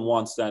 no one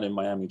wants that in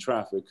Miami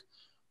traffic.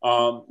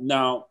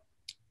 Now,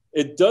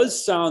 it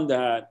does sound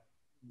that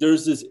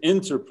there's this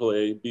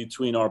interplay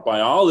between our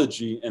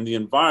biology and the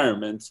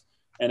environment,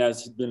 and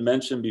as has been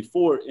mentioned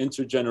before,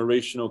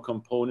 intergenerational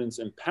components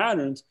and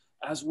patterns,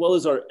 as well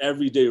as our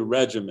everyday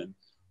regimen.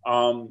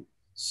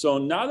 So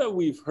now that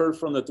we've heard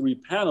from the three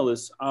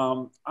panelists,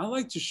 I'd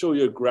like to show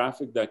you a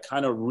graphic that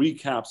kind of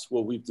recaps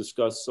what we've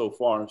discussed so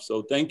far.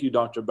 So thank you,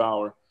 Dr.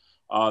 Bauer.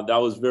 That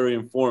was very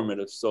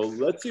informative. So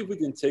let's see if we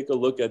can take a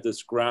look at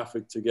this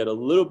graphic to get a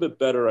little bit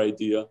better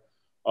idea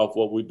of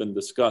what we've been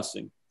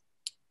discussing.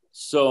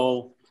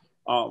 So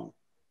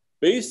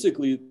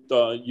basically,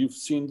 you've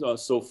seen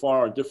so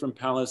far, different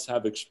panelists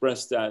have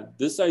expressed that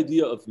this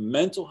idea of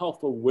mental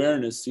health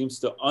awareness seems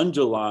to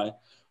underlie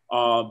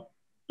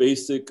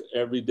basic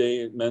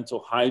everyday mental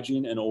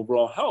hygiene and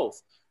overall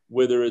health,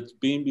 whether it's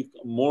being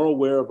more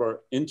aware of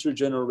our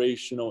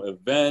intergenerational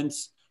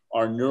events,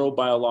 our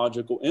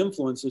neurobiological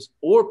influences,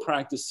 or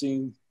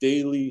practicing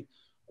daily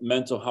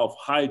mental health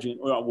hygiene,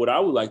 or what I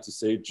would like to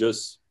say,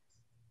 just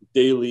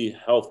daily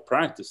health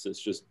practices,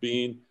 just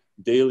being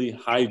daily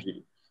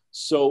hygiene.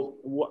 So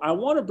I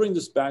want to bring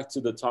this back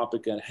to the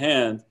topic at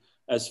hand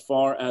as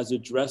far as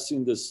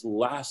addressing this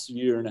last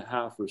year and a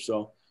half or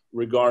so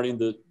regarding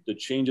the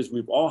changes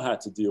we've all had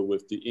to deal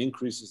with, the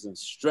increases in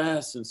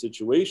stress and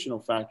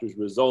situational factors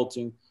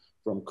resulting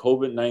from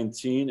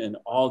COVID-19 and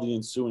all the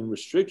ensuing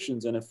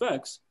restrictions and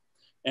effects,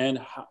 and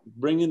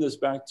bringing this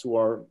back to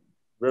our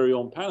very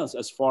own panelists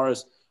as far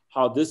as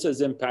how this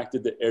has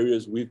impacted the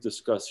areas we've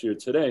discussed here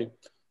today.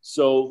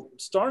 So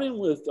starting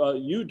with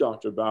you,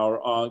 Dr.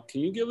 Bauer,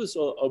 can you give us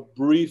a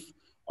brief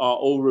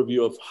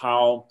overview of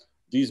how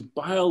these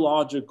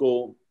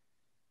biological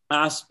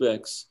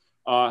aspects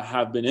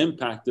have been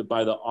impacted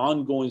by the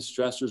ongoing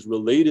stressors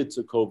related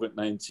to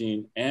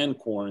COVID-19 and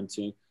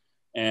quarantine,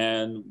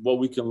 and what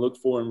we can look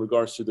for in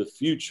regards to the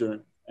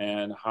future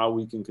and how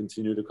we can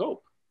continue to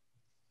cope?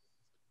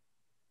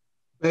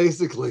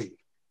 Basically,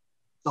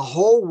 the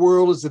whole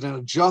world is in an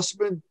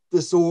adjustment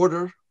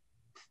disorder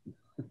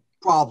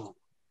problem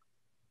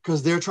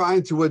because they're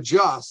trying to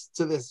adjust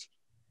to this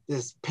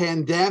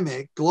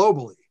pandemic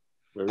globally.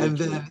 And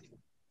then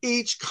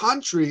each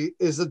country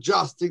is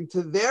adjusting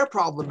to their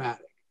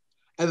problematic.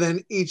 And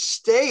then each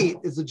state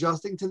is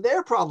adjusting to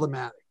their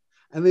problematic.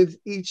 And then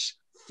each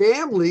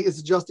family is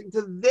adjusting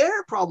to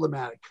their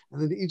problematic.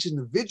 And then each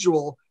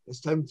individual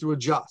is trying to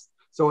adjust.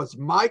 So it's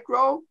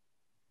macro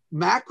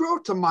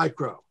to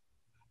micro.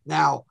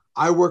 Now,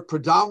 I work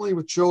predominantly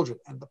with children.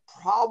 And the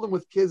problem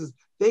with kids is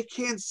they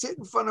can't sit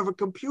in front of a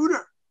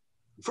computer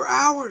for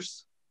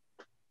hours.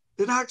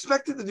 They're not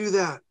expected to do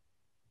that.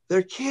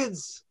 They're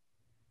kids.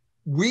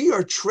 We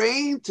are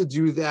trained to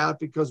do that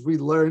because we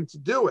learned to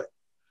do it.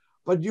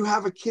 But you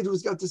have a kid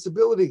who's got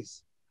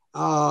disabilities.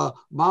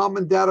 Mom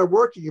and dad are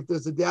working. If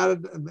there's a dad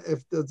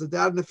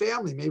in the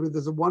family, maybe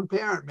there's a one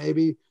parent,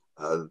 maybe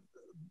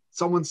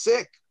someone's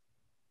sick.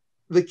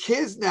 The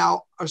kids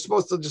now are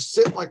supposed to just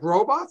sit like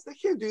robots. They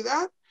can't do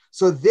that.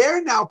 So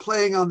they're now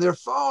playing on their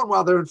phone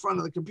while they're in front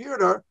of the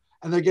computer,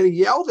 and they're getting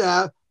yelled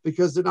at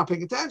because they're not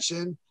paying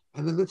attention,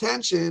 and then the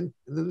tension,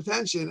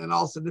 and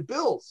all of a sudden it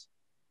builds.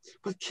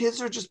 But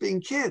kids are just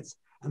being kids.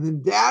 And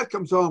then dad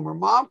comes home or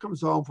mom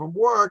comes home from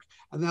work,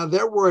 and now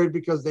they're worried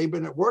because they've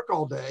been at work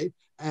all day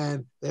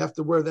and they have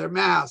to wear their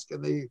mask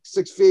and they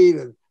 6 feet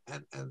and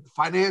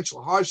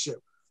financial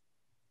hardship.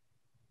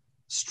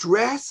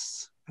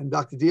 Stress, and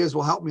Dr. Diaz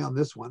will help me on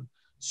this one,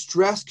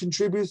 stress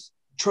contributes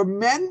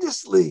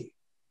tremendously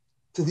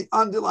to the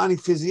underlying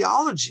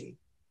physiology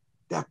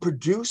that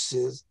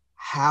produces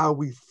how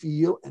we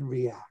feel and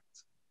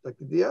react.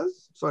 Dr.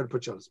 Diaz, sorry to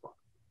put you on the spot.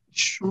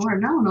 Sure.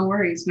 No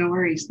worries. No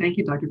worries. Thank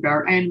you, Dr.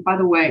 Bauer. And by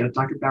the way,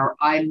 Dr. Bauer,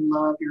 I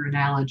love your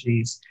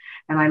analogies.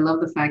 And I love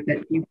the fact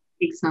that you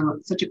take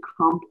such a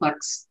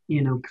complex,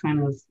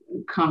 kind of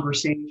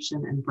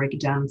conversation and break it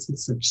down into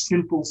such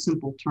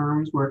simple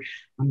terms where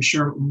I'm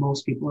sure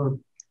most people will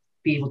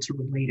be able to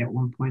relate at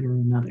one point or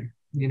another,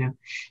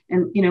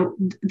 And,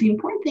 the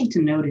important thing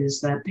to note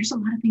is that there's a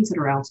lot of things that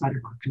are outside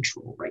of our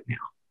control right now.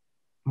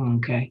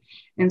 Okay.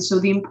 And so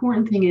the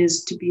important thing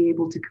is to be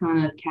able to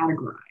kind of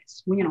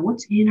categorize,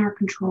 what's in our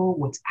control,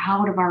 what's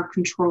out of our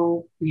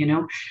control,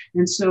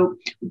 and so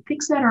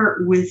things that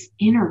are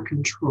within our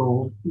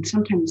control, and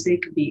sometimes they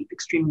could be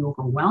extremely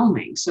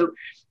overwhelming. So,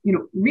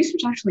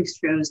 research actually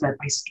shows that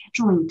by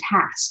scheduling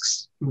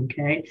tasks,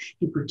 okay,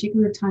 in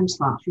particular time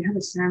slots, you have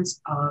a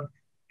sense of,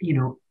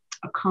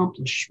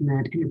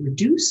 accomplishment, and it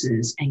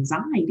reduces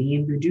anxiety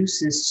and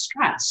reduces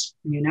stress.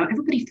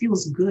 Everybody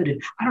feels good.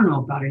 And I don't know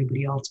about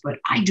anybody else, but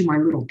I do my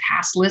little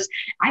task list.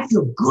 I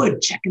feel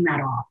good checking that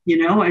off.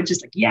 I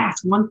just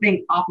yes, one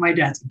thing off my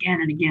desk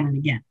again and again and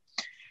again.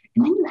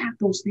 And then you have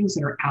those things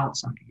that are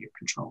outside of your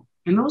control.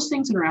 And those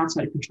things that are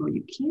outside of control,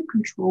 you can't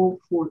control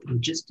for the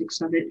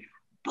logistics of it,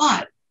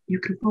 but you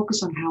can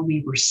focus on how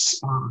we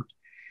respond.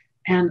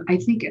 And I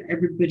think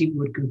everybody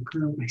would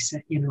concur with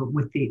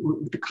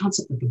the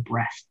concept of the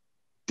breath.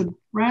 The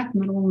breath,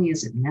 not only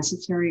is it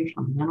necessary,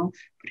 fundamental,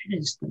 but it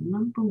is the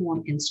number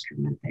one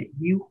instrument that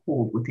you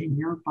hold within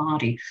your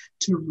body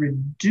to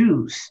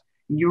reduce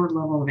your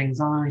level of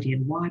anxiety.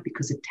 And why?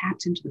 Because it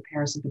taps into the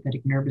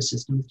parasympathetic nervous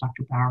system, as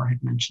Dr. Bauer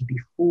had mentioned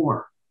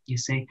before, you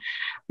see,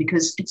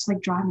 because it's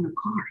like driving a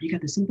car. You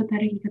got the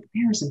sympathetic, you got the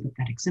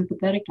parasympathetic.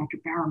 Sympathetic, Dr.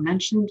 Bauer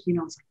mentioned,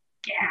 it's like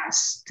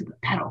gas to the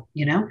pedal,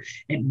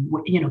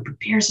 it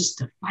prepares us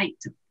to fight,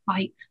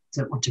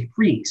 or to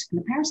freeze.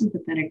 And the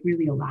parasympathetic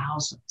really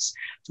allows us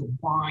to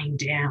wind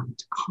down,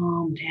 to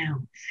calm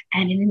down,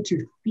 and it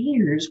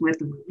interferes with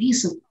the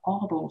release of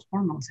all those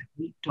hormones that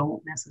we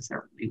don't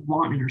necessarily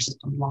want in our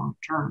system long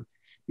term,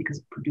 because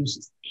it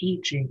produces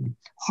aging,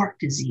 heart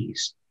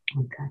disease.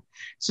 Okay.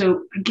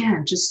 So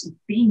again, just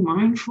being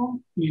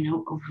mindful,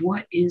 of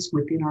what is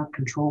within our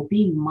control,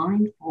 being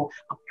mindful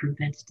of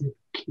preventative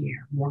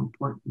care, more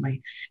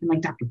importantly. And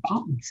like Dr.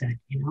 Popham said,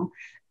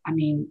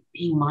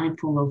 being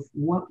mindful of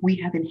what we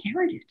have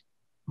inherited,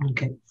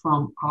 okay,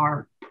 from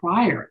our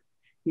prior,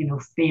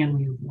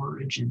 family of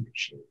origin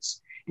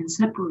issues, and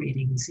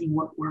separating and seeing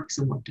what works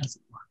and what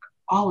doesn't work.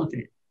 All of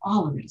it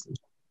is important.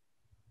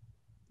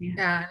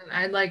 Yeah, and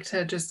I'd like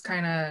to just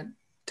kind of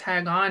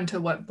tag on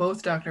to what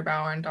both Dr.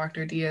 Bauer and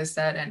Dr. Diaz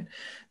said, and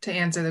to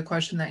answer the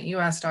question that you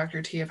asked,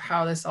 Dr. T, of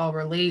how this all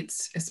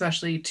relates,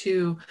 especially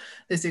to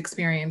this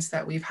experience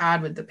that we've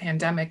had with the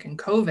pandemic and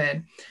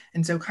COVID.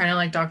 And so kind of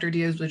like Dr.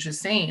 Diaz was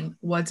just saying,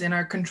 what's in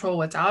our control,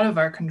 what's out of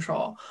our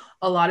control.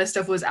 A lot of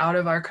stuff was out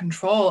of our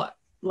control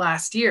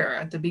last year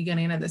at the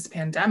beginning of this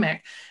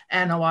pandemic,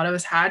 and a lot of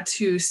us had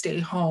to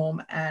stay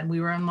home and we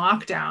were in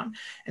lockdown.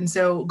 And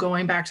so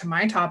going back to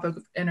my topic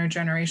of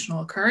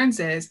intergenerational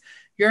occurrences,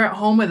 you're at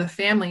home with a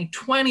family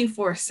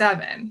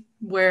 24/7,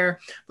 where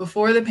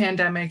before the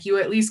pandemic, you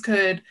at least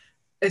could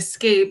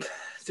escape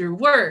through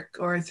work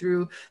or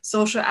through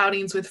social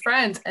outings with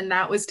friends, and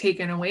that was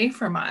taken away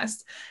from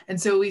us.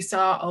 And so we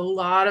saw a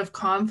lot of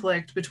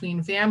conflict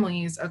between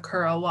families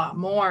occur a lot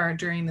more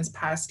during this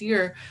past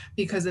year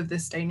because of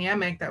this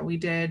dynamic that we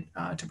did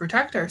to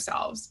protect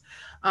ourselves.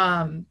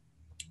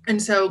 And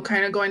so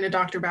kind of going to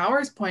Dr.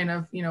 Bauer's point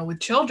of,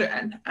 with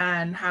children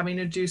and having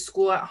to do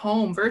school at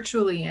home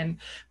virtually and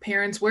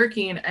parents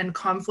working, and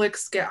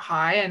conflicts get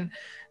high and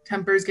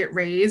tempers get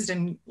raised.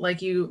 And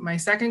like my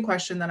second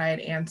question that I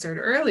had answered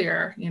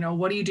earlier,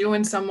 what do you do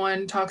when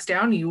someone talks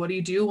down to you? What do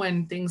you do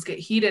when things get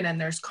heated and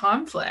there's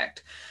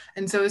conflict?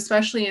 And so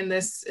especially in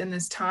this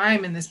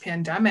time, in this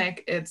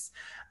pandemic, it's,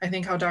 I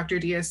think how Dr.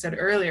 Diaz said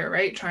earlier,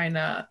 right? Trying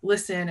to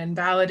listen and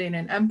validate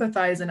and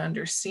empathize and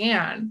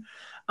understand.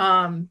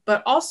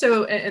 But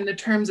also in the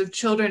terms of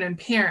children and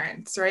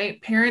parents,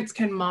 right? Parents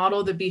can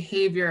model the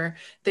behavior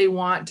they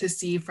want to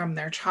see from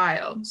their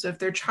child. So if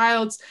their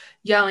child's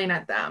yelling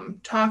at them,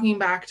 talking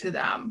back to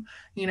them,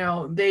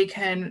 they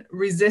can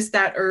resist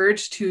that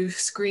urge to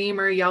scream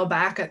or yell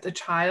back at the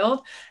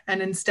child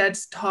and instead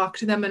talk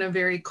to them in a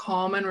very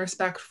calm and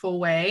respectful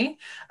way.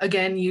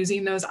 Again,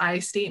 using those I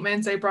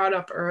statements I brought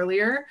up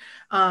earlier,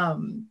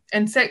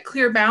 and set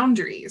clear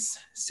boundaries.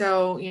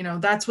 So,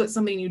 that's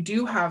something you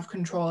do have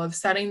control of,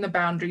 setting the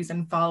boundaries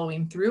and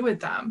following through with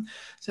them.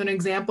 So an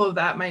example of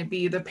that might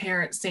be the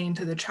parent saying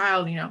to the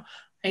child,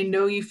 I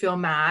know you feel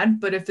mad,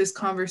 but if this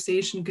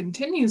conversation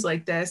continues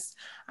like this,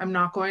 I'm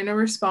not going to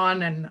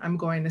respond and I'm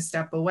going to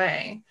step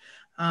away.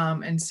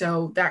 And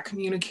so that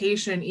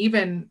communication,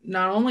 even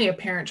not only a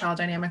parent-child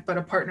dynamic, but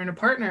a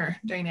partner-to-partner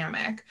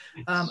dynamic,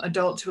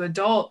 adult to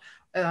adult,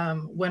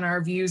 when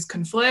our views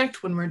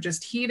conflict, when we're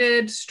just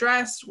heated,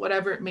 stressed,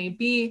 whatever it may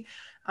be,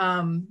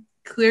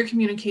 clear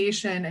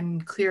communication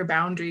and clear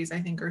boundaries, I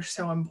think, are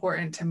so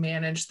important to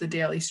manage the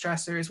daily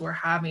stressors we're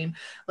having,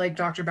 like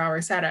Dr.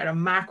 Bauer said, at a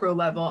macro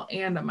level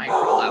and a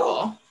micro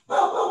level.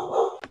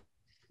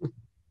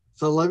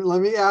 So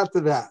let me add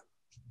to that.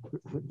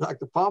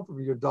 Dr.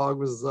 Popham, your dog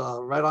was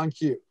right on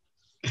cue.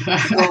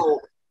 So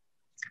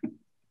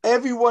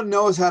everyone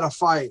knows how to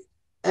fight.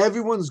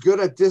 Everyone's good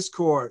at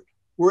Discord.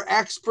 We're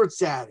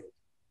experts at it.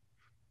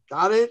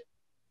 Got it?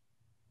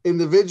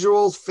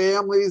 Individuals,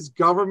 families,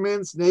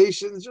 governments,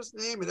 nations, just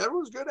name it.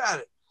 Everyone's good at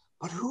it.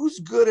 But who's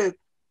good at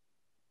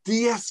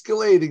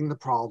de-escalating the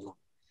problem?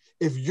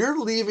 If you're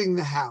leaving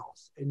the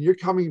house and you're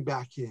coming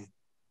back in,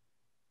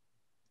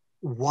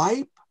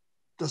 wipe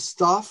the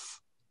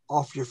stuff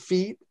off your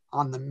feet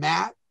on the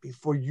mat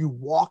before you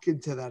walk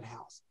into that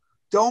house.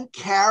 Don't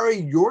carry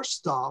your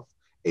stuff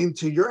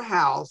into your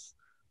house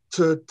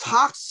to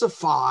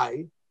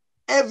toxify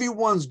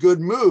everyone's good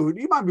mood.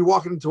 You might be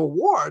walking into a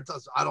war.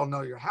 I don't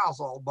know your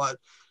household, but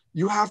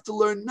you have to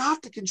learn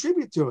not to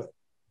contribute to it.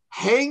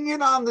 Hang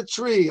it on the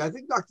tree. I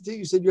think, Dr. T,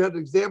 you said you had an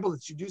example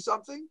that you do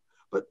something,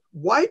 but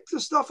wipe the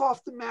stuff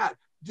off the mat.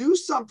 Do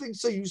something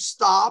so you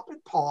stop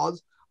and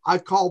pause. I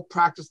call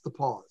practice the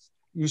pause.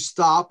 You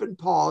stop and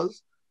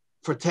pause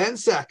for 10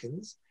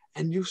 seconds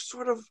and you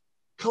sort of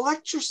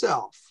collect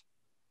yourself.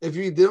 If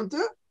you don't do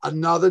it,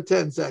 another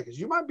 10 seconds.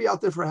 You might be out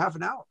there for half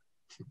an hour,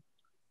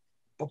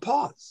 but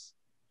pause.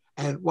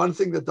 And one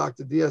thing that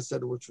Dr. Diaz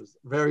said, which was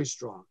very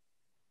strong,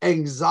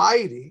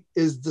 anxiety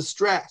is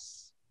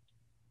distress.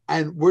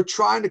 And we're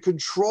trying to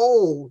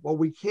control what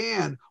we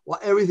can while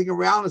everything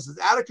around us is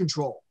out of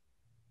control.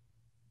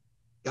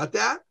 Got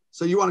that?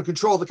 So you want to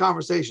control the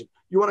conversation.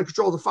 You want to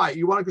control the fight.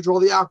 You want to control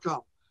the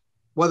outcome.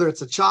 Whether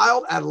it's a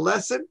child,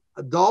 adolescent,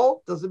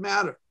 adult, doesn't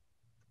matter.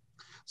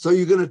 So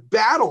you're going to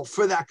battle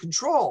for that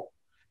control.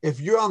 If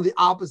you're on the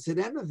opposite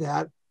end of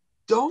that,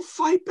 don't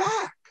fight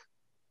back.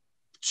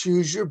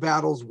 Choose your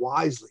battles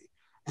wisely.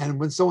 And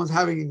when someone's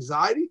having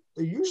anxiety,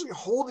 they're usually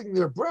holding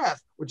their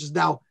breath, which is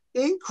now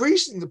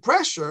increasing the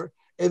pressure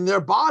in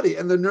their body,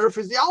 and the nerve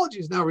physiology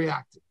is now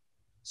reacting.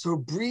 So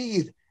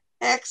breathe,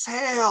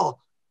 exhale,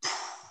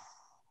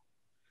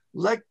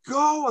 let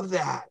go of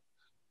that.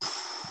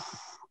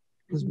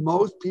 Because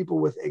most people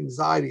with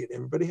anxiety, and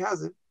everybody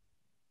has it,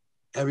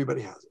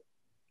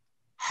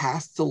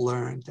 has to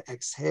learn to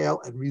exhale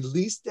and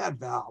release that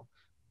valve.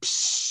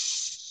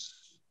 Psh.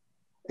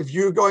 If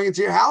you're going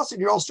into your house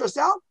and you're all stressed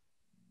out,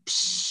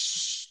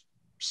 psh,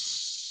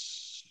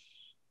 psh.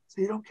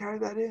 So you don't carry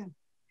that in.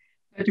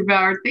 Dr.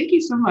 Bauer, thank you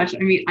so much. I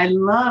mean, I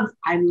love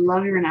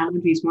your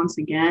analogies once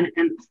again,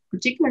 and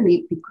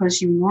particularly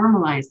because you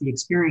normalize the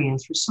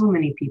experience for so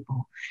many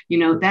people. You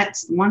know,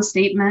 that's one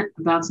statement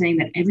about saying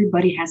that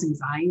everybody has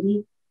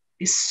anxiety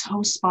is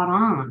so spot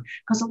on,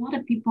 because a lot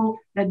of people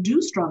that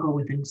do struggle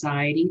with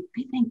anxiety,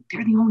 they think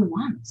they're the only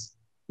ones.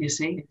 You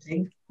see,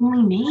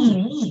 only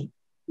me.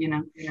 You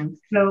know,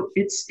 so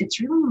it's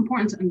really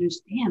important to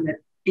understand that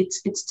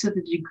it's to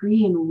the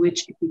degree in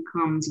which it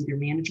becomes either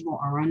manageable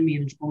or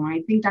unmanageable. And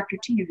I think Dr.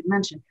 T had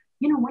mentioned,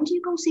 when do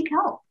you go seek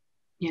help?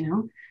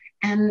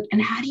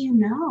 And how do you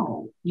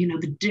know,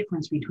 the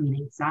difference between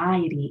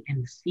anxiety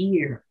and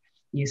fear,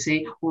 you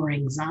see, or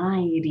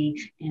anxiety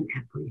and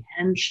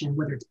apprehension,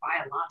 whether it's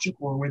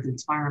biological or whether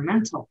it's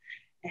environmental.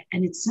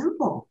 And it's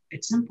simple.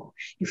 It's simple.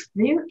 If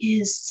there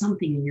is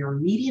something in your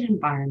immediate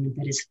environment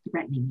that is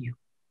threatening you,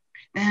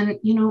 then,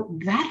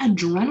 that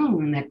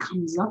adrenaline that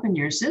comes up in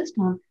your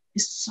system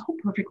is so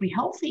perfectly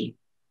healthy.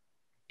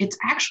 It's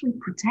actually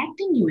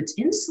protecting you. It's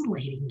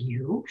insulating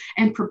you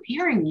and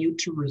preparing you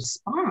to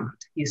respond,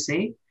 you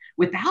see.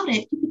 Without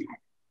it, you'd be dead,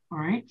 all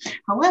right?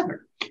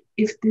 However,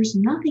 if there's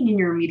nothing in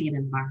your immediate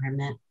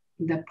environment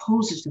that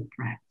poses a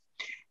threat,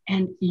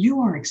 and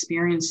you are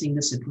experiencing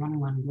this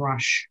adrenaline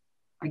rush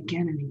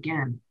again and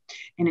again,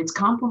 and it's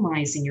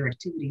compromising your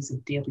activities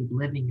of daily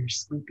living, your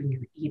sleeping,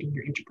 your eating,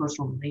 your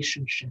interpersonal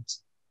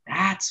relationships,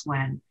 that's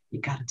when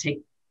you got to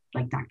take,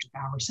 like Dr.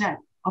 Bauer said,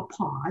 a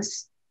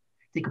pause,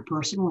 take a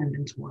personal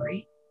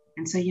inventory,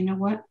 and say, you know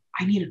what?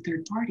 I need a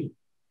third party.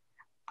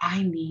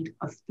 I need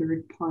a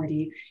third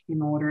party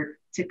in order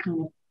to kind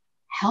of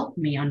help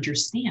me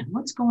understand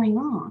what's going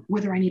on,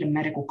 whether I need a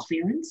medical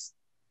clearance,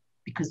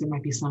 because there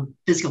might be some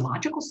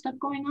physiological stuff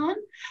going on,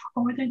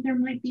 or whether there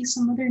might be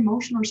some other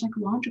emotional or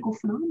psychological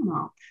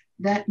phenomenon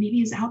that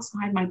maybe is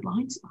outside my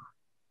blind spot.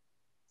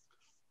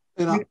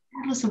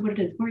 Regardless of what it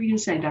is. What are you going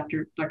to say,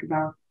 Dr.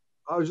 Bauer?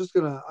 I was just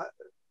going to,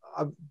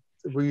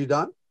 were you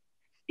done?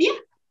 Yeah,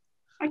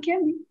 I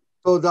can be.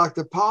 So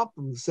Dr.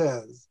 Popham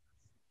says,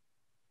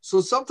 so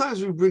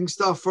sometimes we bring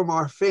stuff from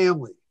our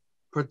family,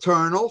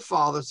 paternal,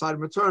 father side,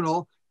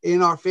 maternal,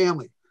 in our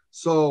family.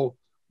 So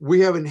we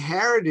have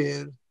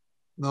inherited,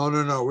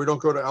 no, we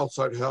don't go to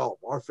outside help.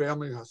 Our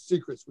family has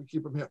secrets. We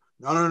keep them here.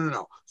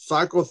 No.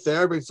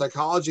 Psychotherapy,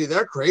 psychology,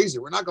 they're crazy.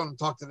 We're not going to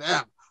talk to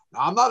them. No,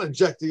 I'm not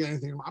injecting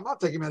anything. I'm not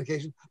taking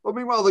medication. But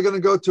meanwhile, they're going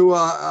to go to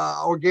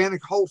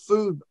organic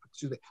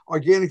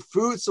organic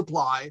food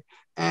supply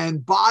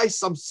and buy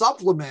some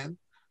supplement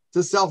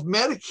to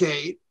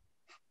self-medicate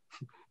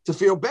to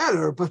feel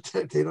better, but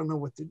they don't know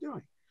what they're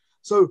doing.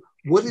 So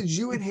what did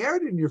you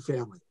inherit in your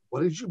family?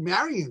 What did you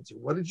marry into?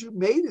 What did you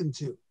mate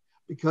into?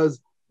 Because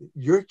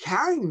you're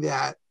carrying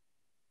that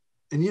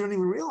and you don't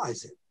even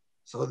realize it.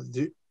 So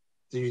do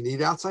you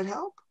need outside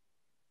help?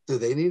 Do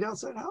they need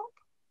outside help?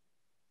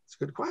 It's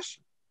a good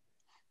question.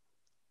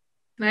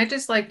 And I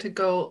just like to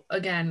go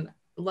again,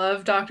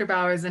 love Dr.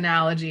 Bauer's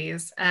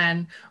analogies,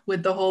 and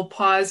with the whole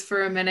pause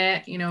for a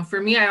minute,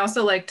 for me, I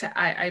also like to,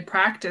 I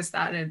practice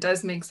that, and it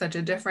does make such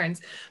a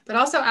difference, but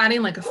also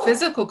adding like a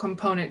physical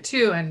component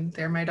too. And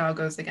there my dog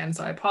goes again,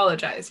 so I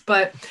apologize,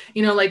 but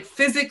like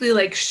physically,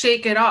 like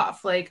shake it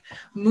off, like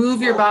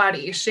move your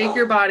body, shake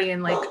your body,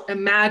 and like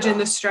imagine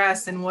the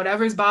stress and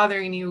whatever's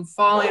bothering you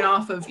falling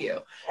off of you,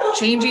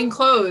 changing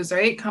clothes,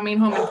 right? Coming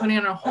home and putting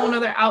on a whole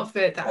nother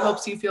outfit that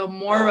helps you feel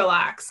more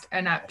relaxed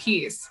and at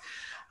peace.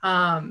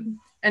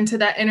 And to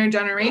that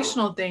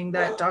intergenerational thing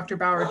that Dr.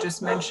 Bauer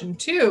just mentioned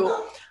too,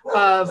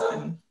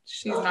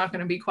 she's not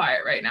going to be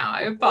quiet right now,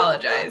 I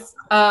apologize.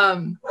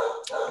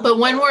 But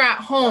when we're at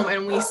home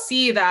and we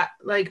see that,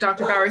 like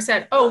Dr. Bauer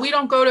said, oh, we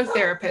don't go to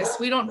therapists,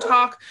 we don't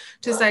talk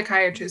to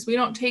psychiatrists, we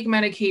don't take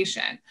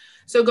medication.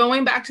 So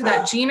going back to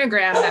that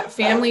genogram, that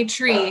family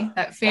tree,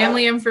 that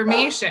family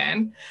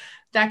information,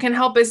 that can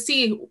help us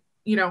see,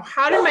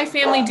 how did my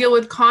family deal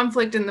with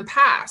conflict in the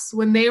past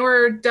when they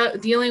were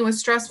dealing with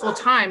stressful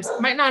times?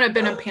 It might not have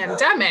been a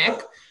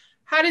pandemic.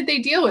 How did they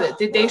deal with it?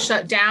 Did they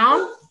shut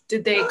down?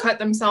 Did they cut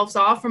themselves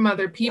off from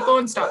other people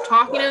and stop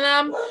talking to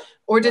them?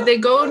 Or did they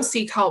go and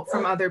seek help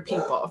from other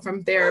people,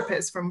 from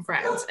therapists, from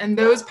friends? And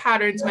those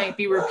patterns might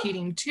be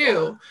repeating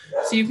too.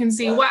 So you can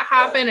see what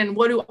happened and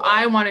what do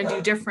I want to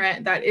do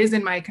different that is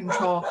in my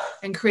control,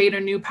 and create a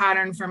new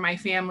pattern for my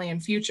family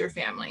and future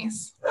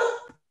families.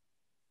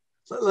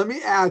 So let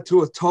me add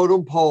to a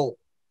totem pole.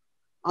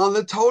 On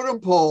the totem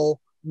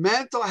pole,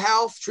 mental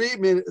health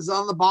treatment is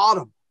on the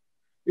bottom.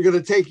 You're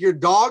going to take your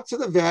dog to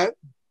the vet,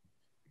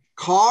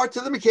 car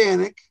to the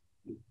mechanic,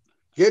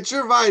 get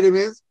your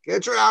vitamins,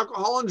 get your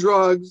alcohol and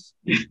drugs,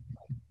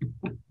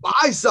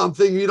 buy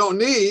something you don't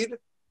need,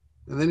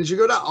 and then as you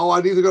go down,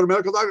 I need to go to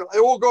medical doctor.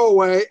 It will go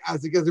away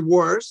as it gets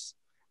worse.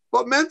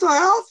 But mental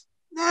health,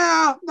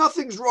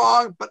 nothing's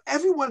wrong. But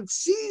everyone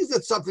sees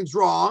that something's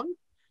wrong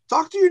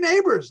Talk to your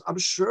neighbors. I'm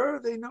sure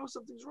they know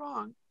something's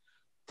wrong,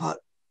 but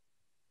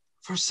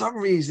for some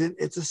reason,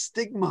 it's a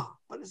stigma,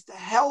 but it's the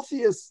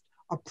healthiest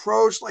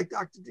approach. Like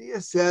Dr.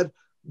 Diaz said,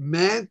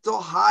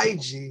 mental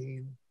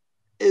hygiene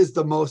is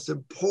the most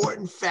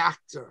important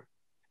factor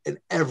in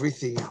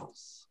everything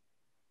else.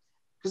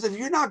 Because if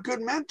you're not good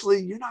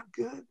mentally, you're not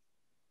good.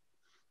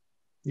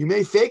 You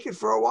may fake it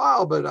for a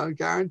while, but I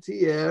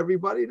guarantee you,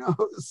 everybody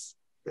knows.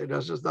 They're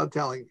just not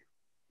telling you.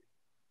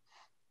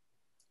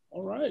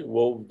 All right.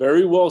 Well,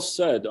 very well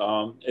said.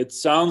 It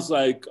sounds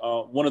like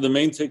one of the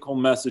main take-home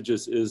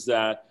messages is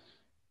that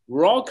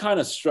we're all kind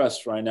of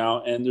stressed right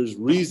now, and there's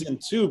reason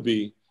to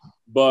be,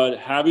 but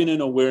having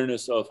an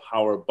awareness of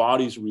how our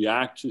bodies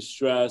react to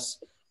stress,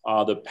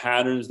 the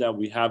patterns that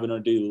we have in our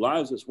daily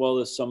lives, as well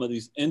as some of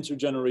these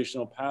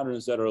intergenerational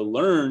patterns that are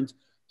learned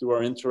through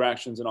our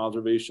interactions and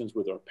observations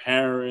with our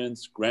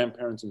parents,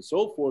 grandparents, and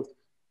so forth,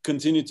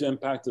 continue to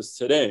impact us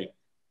today.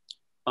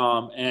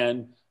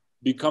 And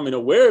becoming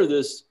aware of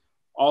this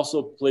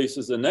also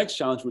places the next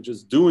challenge, which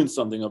is doing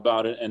something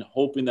about it and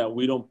hoping that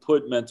we don't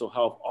put mental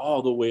health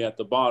all the way at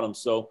the bottom.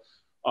 So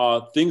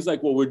things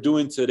like what we're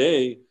doing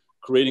today,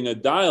 creating a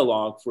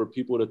dialogue for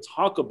people to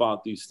talk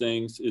about these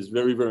things, is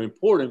very, very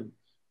important,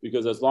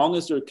 because as long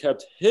as they're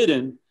kept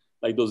hidden,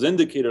 like those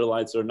indicator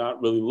lights are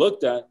not really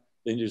looked at,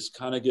 then you just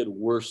kind of get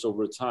worse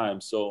over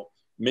time. So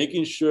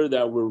making sure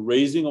that we're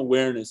raising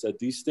awareness that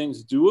these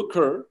things do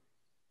occur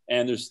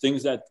and there's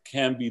things that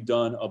can be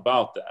done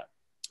about that.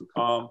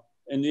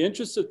 In the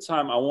interest of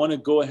time, I want to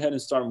go ahead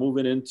and start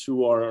moving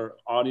into our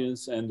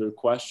audience and their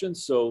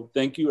questions. So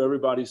thank you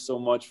everybody so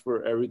much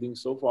for everything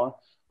so far.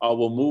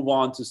 We'll move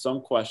on to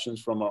some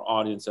questions from our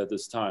audience at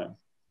this time.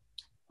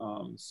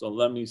 So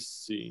let me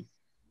see.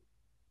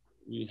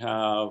 We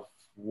have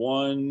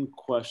one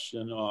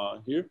question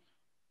here.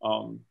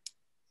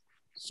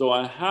 So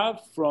I have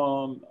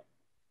from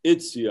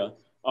Itzia,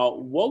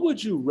 what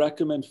would you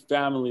recommend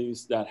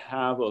families that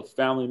have a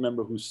family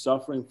member who's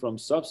suffering from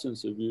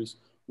substance abuse?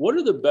 What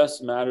are the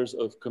best matters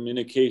of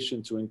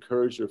communication to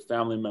encourage your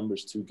family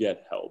members to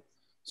get help?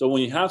 So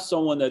when you have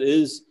someone that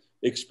is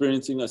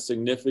experiencing a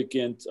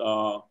significant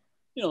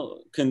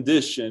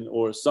condition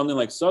or something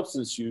like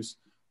substance use,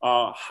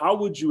 how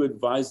would you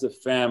advise the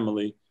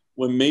family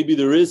when maybe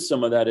there is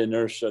some of that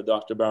inertia,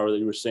 Dr. Bauer, that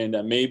you were saying,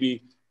 that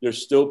maybe they're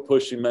still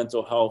pushing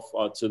mental health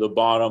to the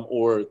bottom,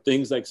 or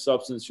things like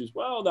substance use,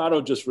 well,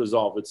 that'll just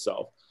resolve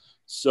itself.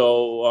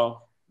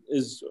 So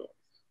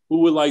who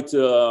would like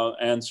to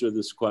answer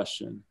this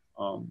question?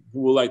 Who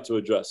would like to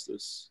address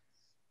this?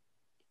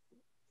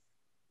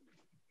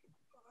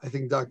 I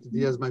think Dr.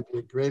 Diaz might be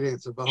a great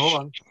answer, but hold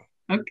on.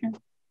 Okay.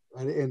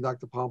 And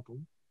Dr.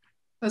 Pompom.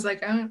 I was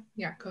like,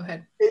 yeah, go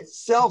ahead. It's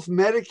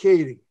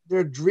self-medicating.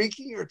 They're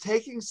drinking or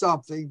taking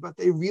something, but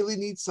they really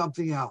need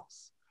something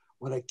else.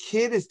 When a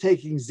kid is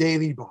taking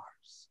Xanny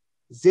bars,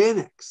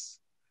 Xanax,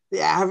 they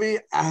have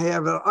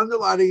an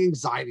underlying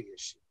anxiety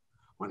issue.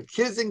 When a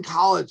kid's in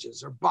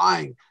colleges or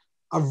buying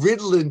a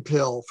Ritalin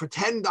pill for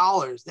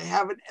 $10, they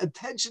have an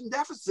attention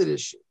deficit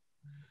issue.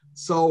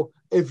 So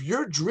if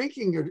you're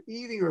drinking or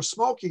eating or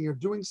smoking or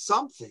doing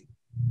something,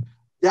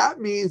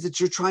 that means that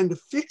you're trying to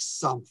fix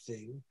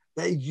something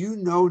that you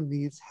know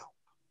needs help.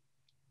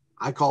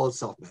 I call it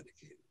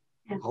self-medicating.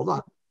 Yeah. Hold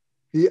on.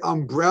 The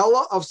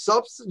umbrella of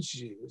substance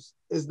use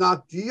is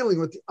not dealing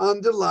with the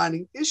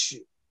underlying issue.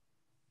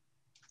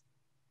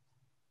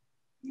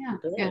 Yeah,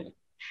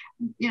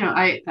 yeah.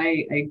 I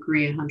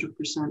agree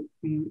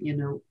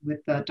 100%,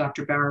 with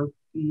Dr. Bauer.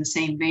 In the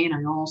same vein,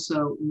 I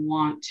also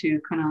want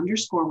to kind of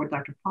underscore what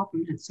Dr.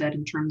 Popham had said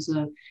in terms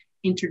of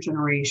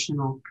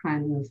intergenerational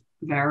kind of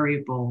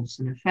variables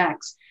and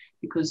effects,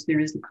 because there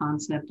is the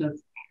concept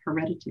of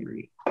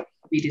hereditary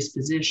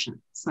predisposition.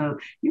 So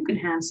you could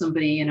have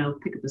somebody,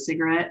 pick up a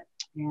cigarette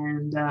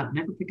and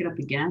never pick it up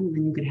again. And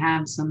then you could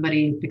have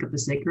somebody pick up a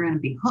cigarette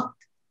and be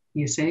hooked,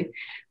 you see,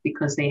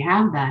 because they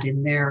have that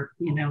in their,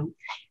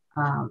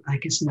 I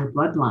guess in their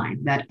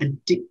bloodline, that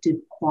addictive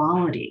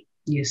quality,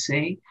 you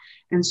see.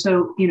 And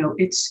so,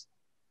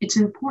 it's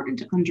important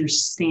to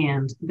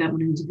understand that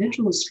when an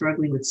individual is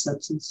struggling with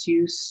substance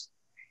use,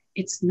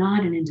 it's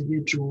not an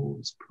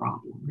individual's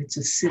problem, it's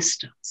a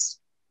system's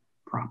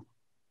problem,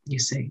 you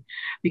see,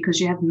 because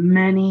you have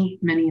many,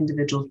 many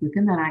individuals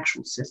within that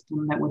actual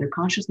system that, whether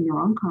consciously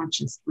or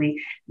unconsciously,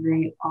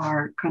 they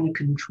are kind of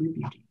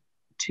contributing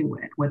to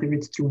it, whether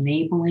it's through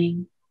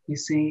enabling, you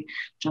see,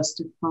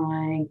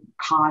 justifying,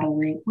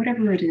 coddling,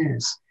 whatever it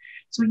is.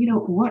 So,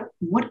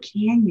 what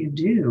can you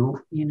do,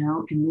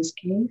 in this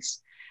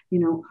case,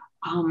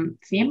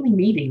 family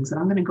meetings, and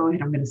I'm going to go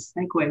ahead, I'm going to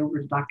segue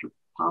over to Dr.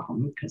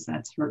 Popham because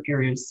that's her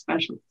area of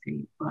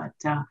specialty. But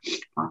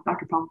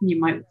Dr. Popham, you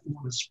might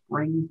want to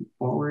spring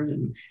forward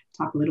and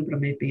talk a little bit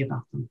maybe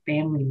about some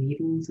family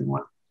meetings and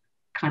what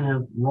kind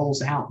of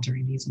rolls out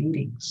during these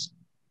meetings.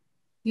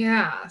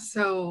 Yeah,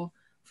 so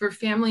for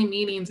family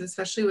meetings,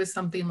 especially with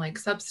something like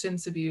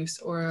substance abuse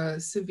or a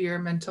severe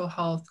mental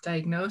health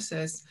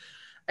diagnosis,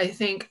 I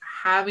think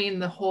having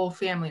the whole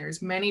family or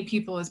as many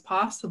people as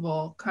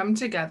possible come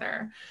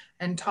together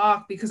and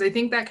talk, because I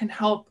think that can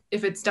help,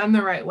 if it's done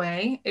the right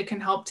way, it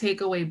can help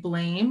take away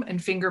blame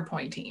and finger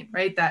pointing,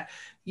 right? That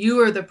you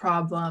are the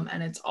problem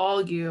and it's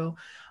all you.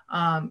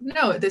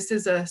 No, this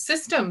is a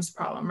systems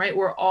problem, right?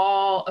 We're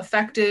all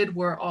affected,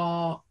 we're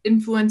all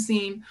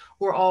influencing,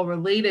 we're all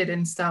related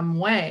in some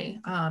way.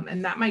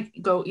 And that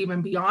might go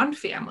even beyond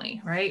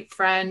family, right?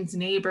 Friends,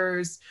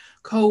 neighbors,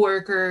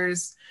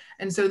 coworkers.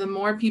 And so the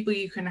more people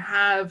you can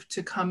have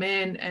to come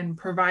in and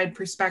provide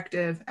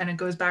perspective, and it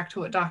goes back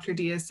to what Dr.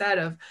 Diaz said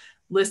of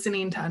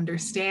listening to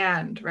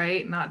understand,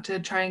 right? Not to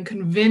try and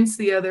convince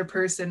the other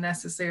person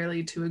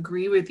necessarily to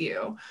agree with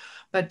you,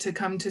 but to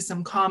come to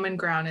some common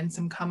ground and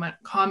some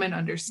common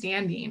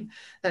understanding.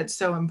 That's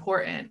so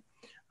important.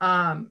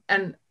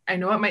 And I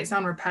know it might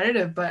sound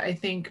repetitive, but I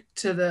think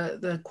to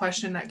the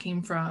question that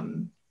came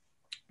from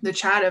the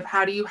chat of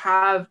how do you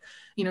have,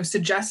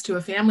 suggest to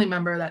a family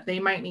member that they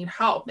might need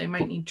help, they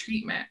might need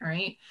treatment,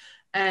 right?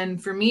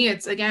 And for me,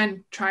 it's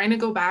again, trying to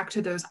go back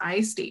to those I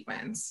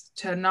statements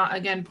to not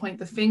again point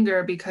the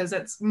finger, because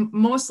that's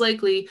most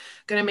likely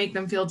going to make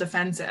them feel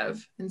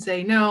defensive and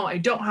say, no, I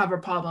don't have a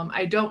problem.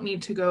 I don't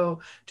need to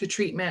go to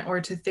treatment or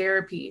to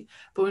therapy.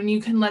 But when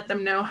you can let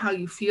them know how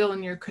you feel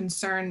and your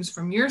concerns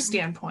from your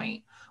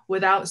standpoint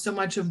without so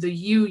much of the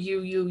you,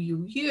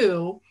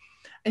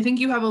 I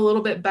think you have a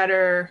little bit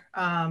better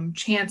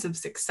chance of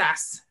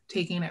success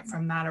taking it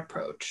from that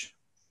approach.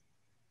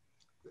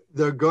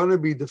 They're going to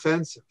be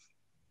defensive.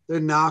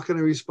 They're not going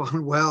to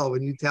respond well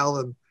when you tell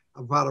them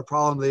about a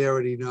problem they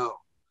already know.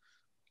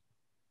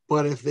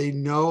 But if they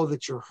know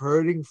that you're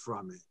hurting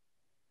from it,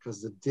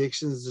 because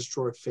addictions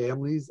destroy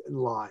families and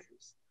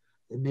lives,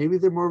 then maybe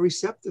they're more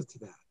receptive to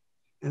that.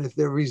 And if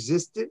they're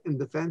resistant and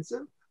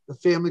defensive, the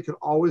family can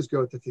always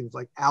go to things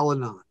like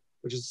Al-Anon,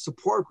 which is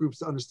support groups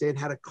to understand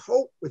how to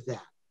cope with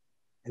that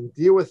and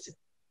deal with it.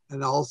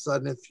 And all of a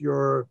sudden, if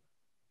you're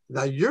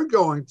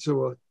going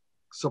to a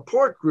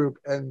support group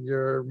and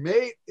your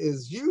mate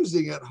is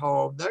using at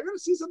home, they're going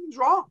to see something's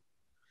wrong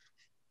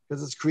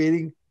because it's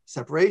creating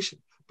separation.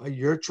 But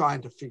you're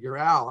trying to figure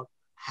out,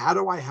 how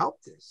do I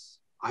help this?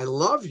 I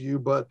love you,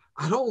 but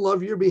I don't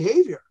love your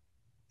behavior.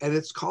 And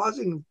it's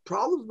causing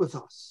problems with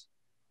us.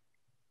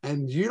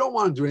 And you don't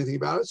want to do anything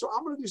about it, so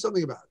I'm going to do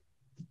something about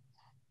it.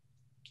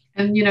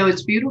 And,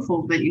 it's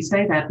beautiful that you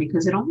say that,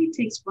 because it only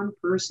takes one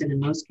person in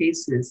most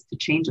cases to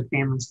change a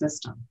family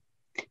system.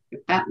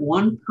 If that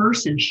one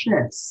person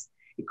shifts,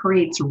 it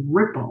creates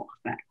ripple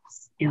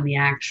effects in the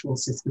actual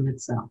system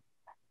itself.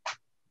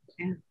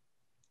 Yeah.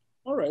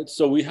 All right.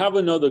 So we have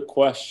another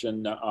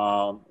question.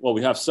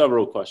 We have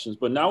several questions,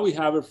 but now we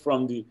have it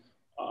from the,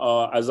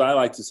 as I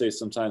like to say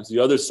sometimes, the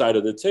other side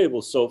of the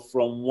table. So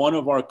from one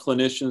of our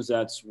clinicians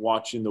that's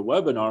watching the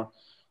webinar,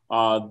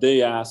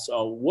 they asked,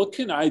 what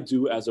can I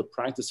do as a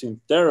practicing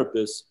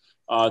therapist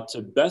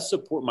to best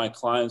support my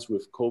clients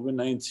with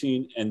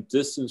COVID-19 and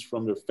distance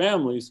from their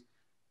families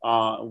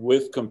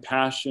with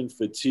compassion,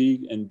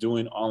 fatigue, and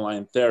doing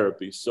online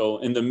therapy? So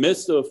in the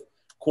midst of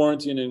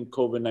quarantine and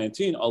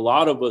COVID-19, a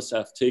lot of us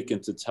have taken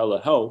to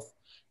telehealth.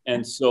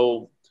 And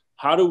so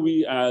how do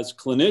we as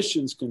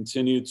clinicians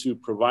continue to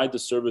provide the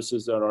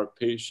services that our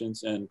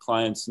patients and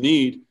clients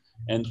need,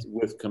 and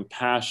with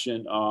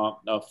compassion,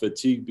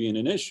 fatigue being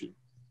an issue?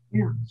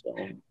 Yeah, so,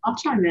 I'll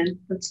chime in.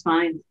 That's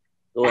fine.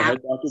 Go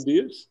ahead, Dr.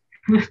 Diaz.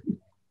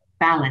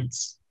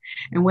 Balance.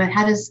 And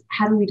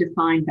how do we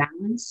define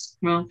balance?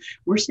 Well,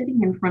 we're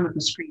sitting in front of the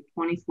screen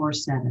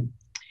 24/7,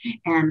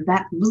 and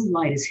that blue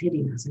light is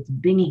hitting us. It's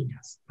binging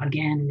us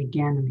again and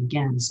again and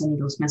again, sending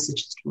those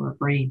messages to our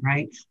brain,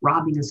 right?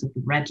 Robbing us of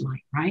the red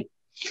light, right?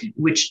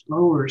 Which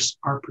lowers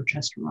our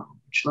progesterone,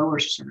 which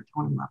lowers our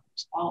serotonin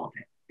levels, all of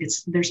it.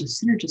 There's a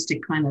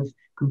synergistic kind of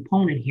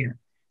component here.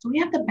 So we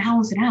have to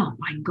balance it out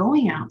by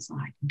going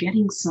outside,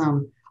 getting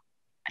some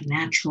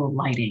natural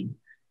lighting,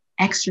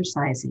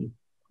 exercising,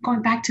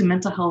 going back to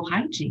mental health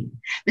hygiene.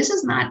 This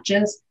is not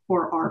just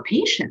for our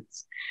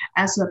patients.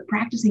 As a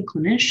practicing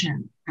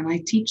clinician, and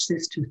I teach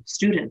this to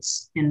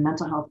students in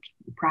mental health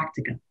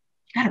practicum,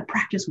 you got to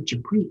practice what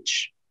you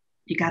preach.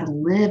 You got to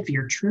live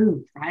your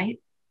truth, right?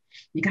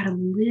 You got to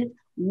live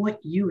what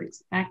you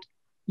expect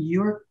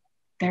your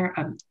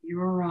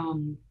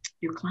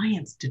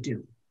clients to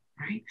do,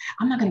 right?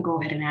 I'm not going to go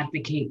ahead and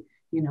advocate,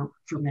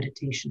 for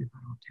meditation if I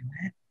don't do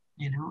it.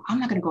 I'm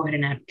not going to go ahead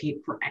and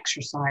advocate for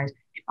exercise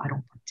if I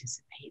don't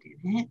participate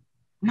in it.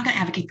 I'm not going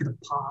to advocate for the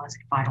pause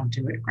if I don't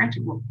do it.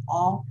 Granted, we're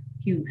all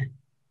human.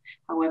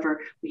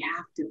 However, we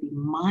have to be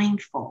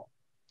mindful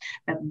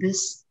that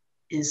this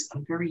is a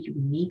very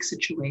unique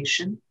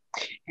situation,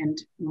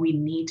 and we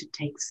need to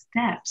take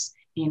steps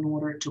in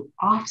order to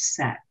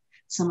offset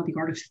some of the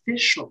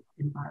artificial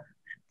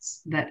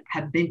environments that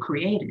have been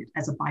created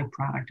as a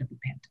byproduct of the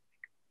pandemic.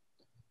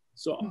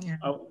 So,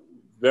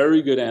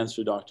 very good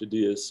answer, Dr.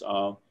 Diaz.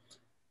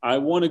 I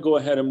want to go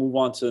ahead and move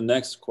on to the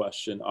next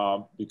question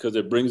because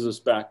it brings us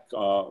back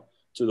to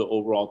the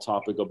overall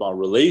topic about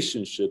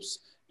relationships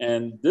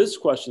And this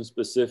question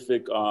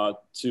specific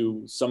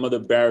to some of the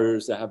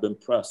barriers that have been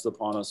pressed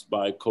upon us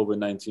by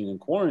COVID-19 and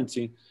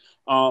quarantine,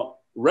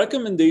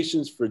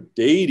 recommendations for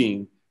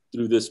dating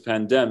through this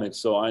pandemic.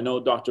 So I know,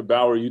 Dr.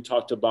 Bauer, you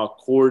talked about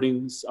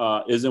courtings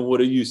isn't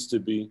what it used to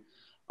be.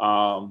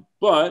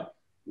 But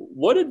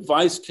what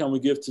advice can we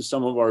give to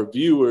some of our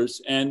viewers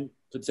and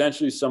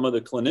potentially some of the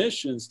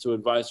clinicians to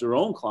advise their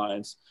own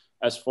clients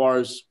as far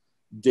as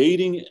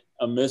dating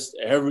amidst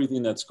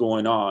everything that's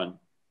going on?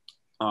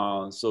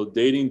 So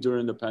dating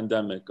during the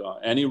pandemic,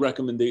 any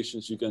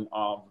recommendations you can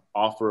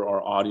offer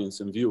our audience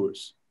and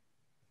viewers?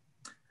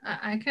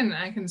 I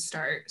can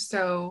start.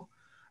 So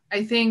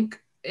I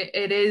think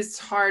it is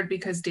hard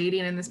because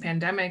dating in this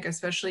pandemic,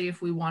 especially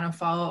if we want to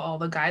follow all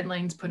the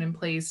guidelines put in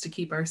place to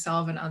keep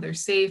ourselves and others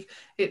safe,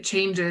 it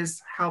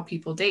changes how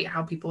people date,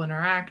 how people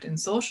interact and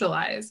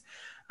socialize.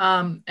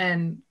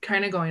 And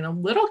kind of going a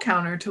little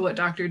counter to what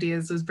Dr.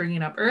 Diaz was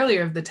bringing up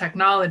earlier of the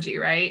technology,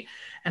 right?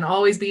 And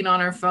always being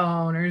on our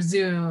phone or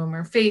Zoom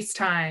or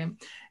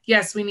FaceTime.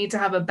 Yes, we need to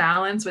have a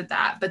balance with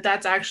that, but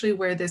that's actually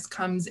where this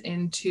comes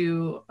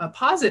into a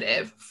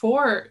positive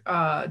for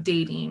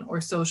dating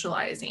or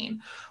socializing,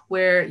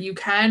 where you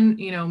can,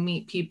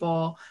 meet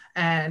people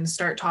and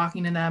start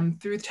talking to them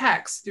through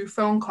text, through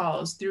phone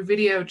calls, through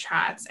video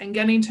chats, and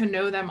getting to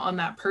know them on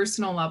that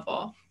personal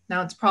level.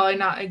 Now, it's probably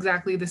not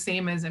exactly the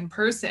same as in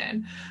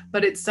person,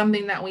 but it's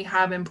something that we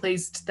have in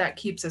place that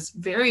keeps us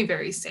very,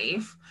 very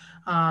safe,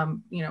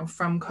 from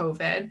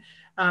COVID.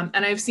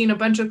 And I've seen a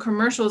bunch of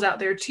commercials out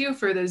there too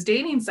for those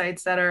dating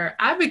sites that are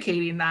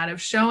advocating that,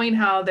 of showing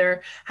how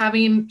they're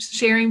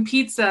sharing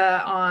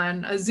pizza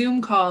on a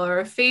Zoom call or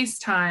a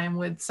FaceTime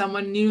with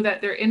someone new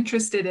that they're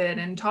interested in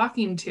and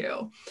talking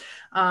to.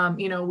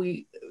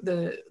 The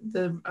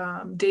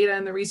data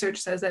and the research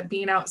says that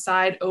being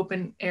outside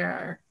open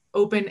air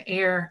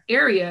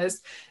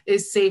areas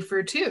is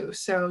safer too.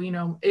 So,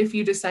 if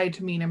you decide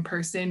to meet in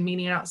person,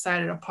 meeting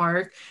outside at a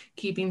park,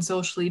 keeping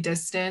socially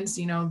distanced,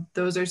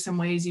 those are some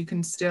ways you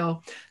can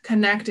still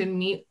connect and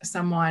meet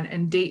someone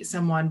and date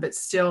someone, but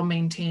still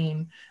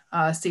maintain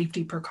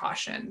safety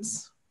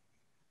precautions.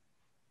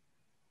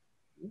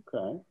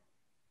 Okay.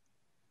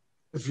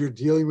 If you're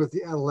dealing with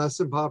the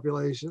adolescent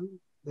population,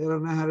 they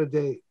don't know how to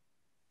date.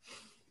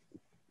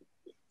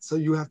 So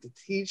you have to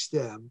teach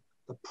them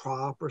the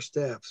proper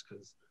steps,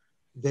 because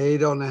they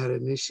don't know how to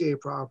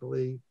initiate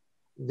properly.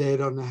 They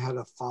don't know how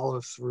to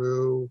follow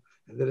through.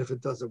 And then if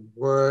it doesn't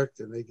work,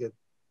 then they get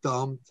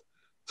dumped.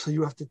 So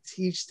you have to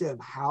teach them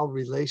how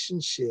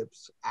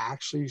relationships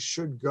actually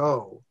should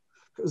go,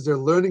 because they're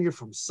learning it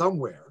from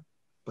somewhere,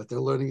 but they're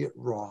learning it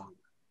wrong.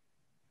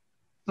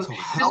 So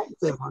help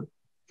them.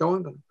 Go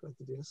on, Dr.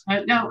 Diaz.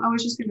 No, I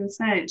was just going to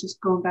say,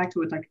 just going back to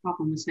what Dr.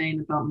 Popham was saying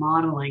about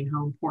modeling,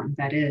 how important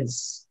that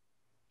is,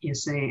 you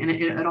see, and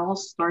it all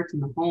starts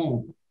in the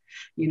home,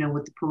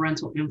 with the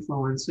parental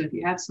influence. So if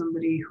you have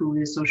somebody who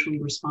is socially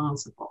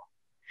responsible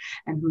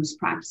and who's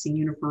practicing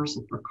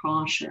universal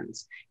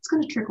precautions, it's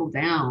going to trickle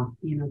down,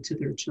 to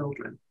their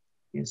children.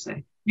 You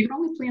see, you can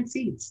only plant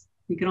seeds.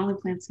 You can only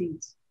plant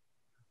seeds.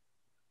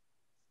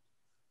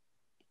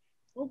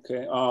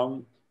 Okay.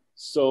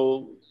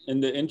 So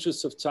in the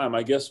interest of time,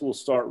 I guess we'll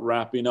start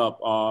wrapping up.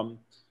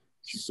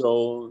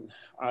 So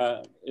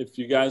if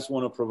you guys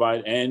want to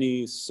provide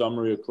any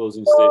summary or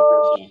closing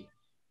statements,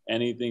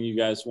 anything you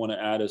guys want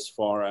to add as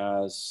far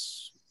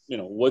as,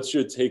 what's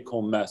your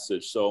take-home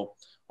message? So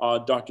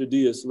Dr.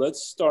 Diaz,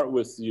 let's start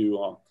with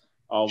you.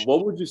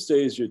 What would you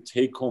say is your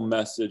take-home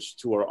message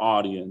to our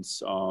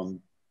audience?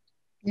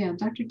 Yeah,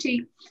 Dr.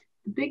 T,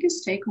 the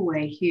biggest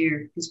takeaway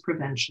here is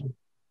prevention.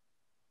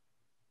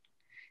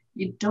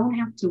 You don't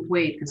have to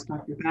wait, as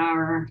Dr.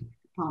 Bauer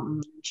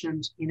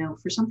mentioned,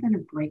 for something to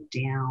break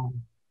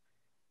down,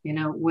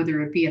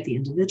 whether it be at the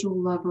individual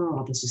level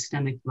or the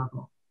systemic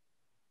level.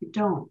 You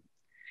don't.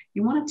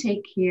 You want to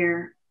take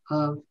care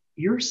of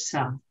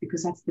yourself,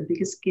 because that's the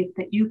biggest gift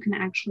that you can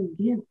actually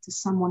give to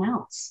someone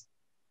else,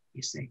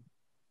 you see.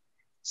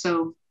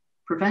 So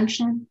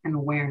prevention and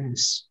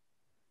awareness,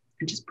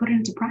 and just put it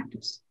into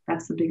practice.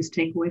 That's the biggest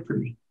takeaway for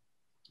me.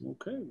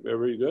 Okay,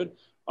 very good.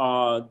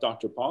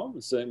 Dr. Palm,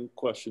 the same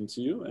question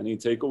to you. Any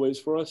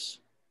takeaways for us?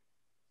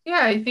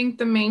 Yeah, I think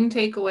the main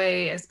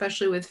takeaway,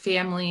 especially with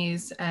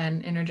families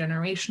and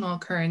intergenerational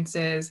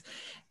occurrences,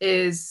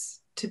 is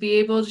to be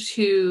able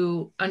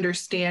to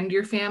understand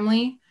your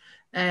family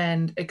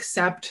and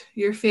accept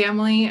your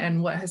family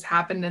and what has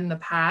happened in the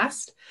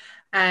past.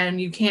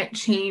 And you can't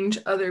change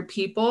other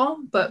people,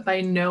 but by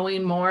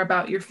knowing more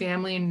about your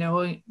family and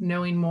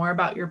knowing more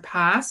about your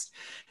past,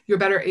 you're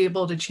better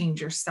able to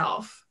change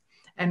yourself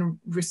and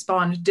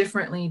respond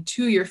differently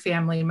to your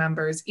family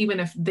members, even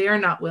if they're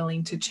not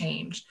willing to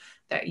change,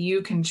 that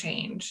you can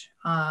change.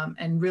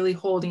 And really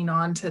holding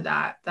on to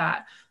that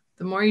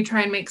the more you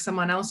try and make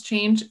someone else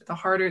change, the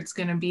harder it's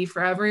going to be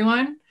for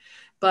everyone.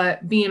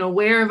 But being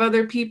aware of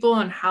other people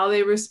and how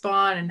they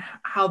respond and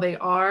how they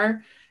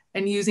are,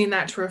 and using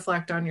that to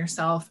reflect on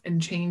yourself and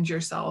change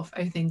yourself,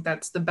 I think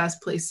that's the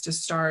best place to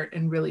start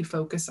and really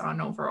focus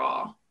on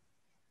overall.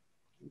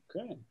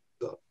 Okay.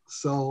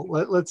 So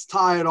let's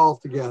tie it all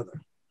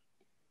together.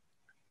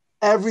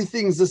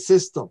 Everything's a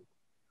system.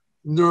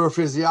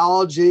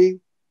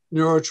 Neurophysiology,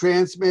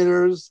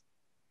 neurotransmitters,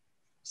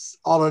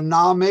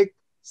 autonomic,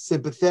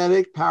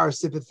 sympathetic,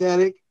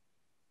 parasympathetic.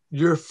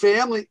 Your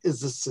family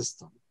is a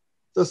system.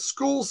 The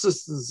school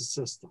system is a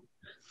system.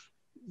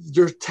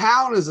 Your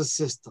town is a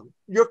system.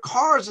 Your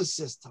car is a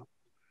system.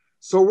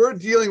 So we're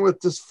dealing with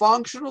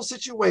dysfunctional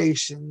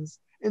situations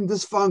in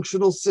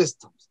dysfunctional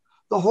systems.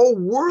 The whole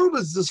world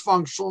is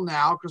dysfunctional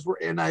now because we're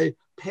in a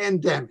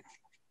pandemic.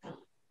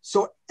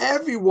 So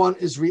everyone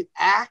is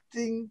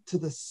reacting to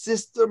the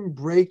system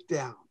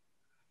breakdown.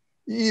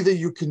 Either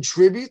you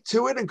contribute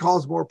to it and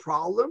cause more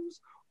problems,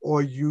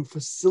 or you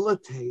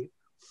facilitate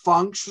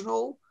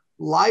functional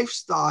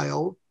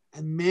lifestyle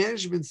and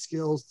management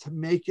skills to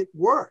make it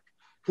work,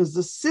 because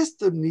the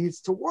system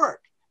needs to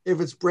work. If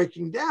it's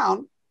breaking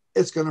down,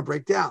 it's going to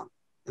break down,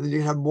 and then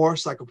you have more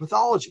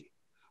psychopathology.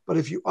 But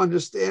if you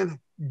understand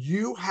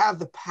you have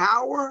the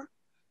power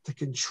to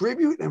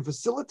contribute and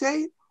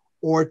facilitate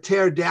or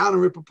tear down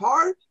and rip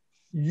apart,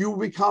 you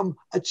become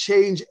a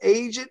change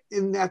agent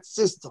in that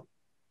system.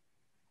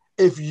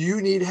 If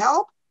you need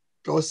help,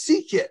 go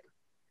seek it.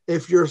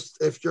 If your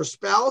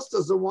spouse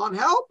doesn't want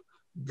help,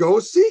 go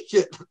seek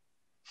it.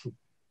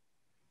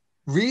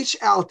 Reach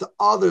out to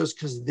others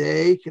because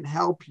they can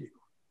help you.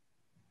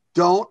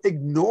 Don't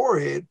ignore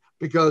it,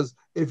 because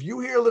if you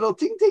hear a little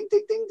ting, ting,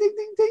 ting, ting, ting,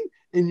 ting, ting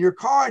in your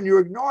car and you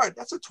ignore it,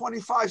 that's a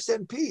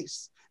 25-cent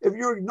piece. If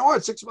you ignore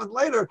it 6 months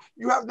later,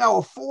 you have now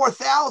a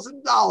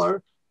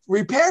 $4,000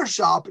 repair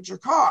shop at your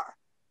car.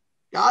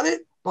 Got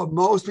it? But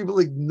most people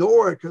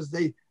ignore it because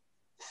they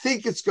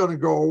think it's going to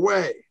go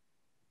away.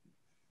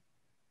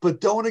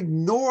 But don't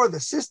ignore the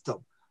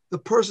system. The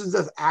person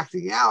that's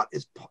acting out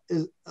is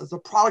a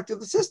product of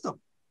the system.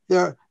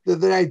 They're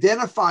the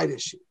identified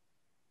issue.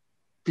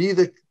 Be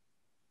the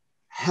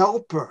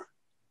helper,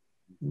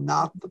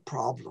 not the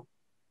problem.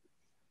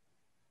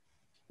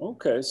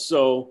 Okay,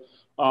 so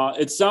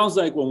it sounds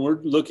like when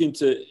we're looking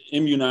to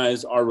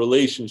immunize our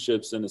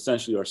relationships and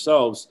essentially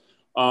ourselves,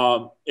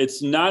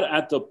 it's not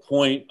at the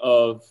point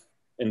of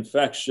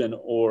infection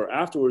or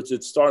afterwards.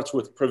 It starts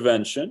with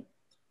prevention,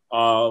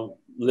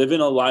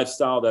 living a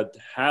lifestyle that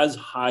has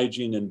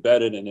hygiene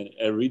embedded in it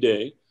every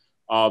day,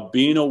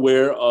 being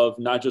aware of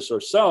not just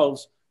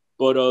ourselves,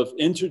 but of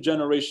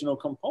intergenerational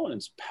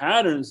components,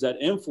 patterns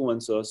that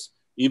influence us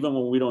even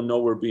when we don't know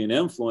we're being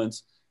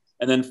influenced.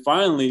 And then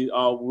finally,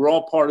 we're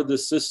all part of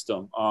this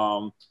system.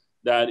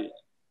 That,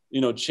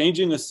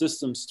 changing the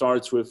system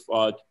starts with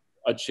a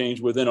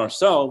change within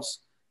ourselves.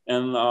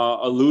 And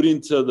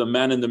alluding to the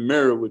Man in the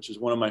Mirror, which is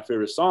one of my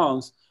favorite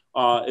songs,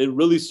 it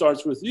really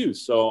starts with you.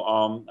 So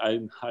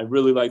I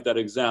really like that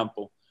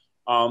example.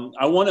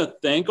 I want to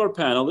thank our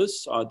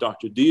panelists,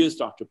 Dr. Diaz,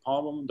 Dr.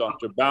 Palm,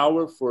 Dr.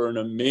 Bauer, for an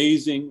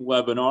amazing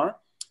webinar.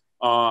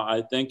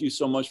 I thank you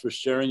so much for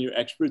sharing your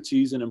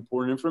expertise and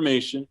important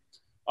information.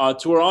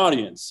 To our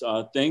audience,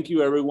 thank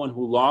you everyone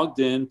who logged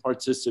in,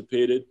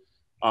 participated.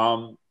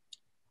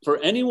 For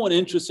anyone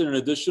interested in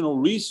additional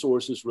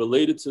resources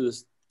related to the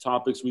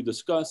topics we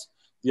discussed,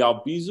 the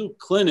Albizu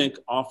Clinic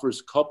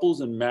offers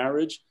couples and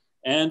marriage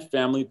and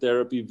family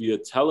therapy via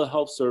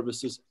telehealth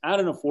services at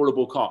an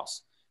affordable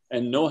cost,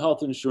 and no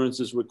health insurance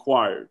is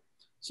required.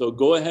 So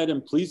go ahead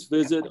and please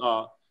visit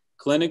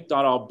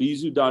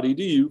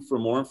clinic.albizu.edu for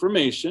more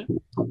information.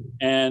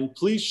 And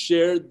please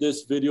share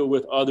this video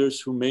with others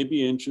who may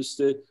be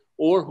interested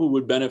or who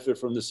would benefit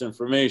from this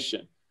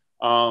information.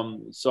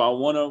 So I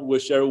want to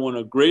wish everyone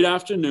a great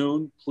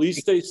afternoon. Please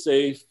stay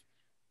safe,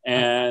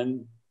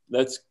 and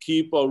let's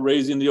keep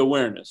raising the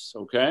awareness,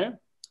 okay?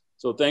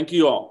 So thank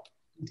you all.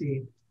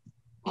 Indeed.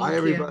 Bye,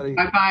 everybody.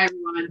 Bye-bye,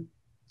 everyone.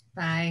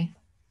 Bye.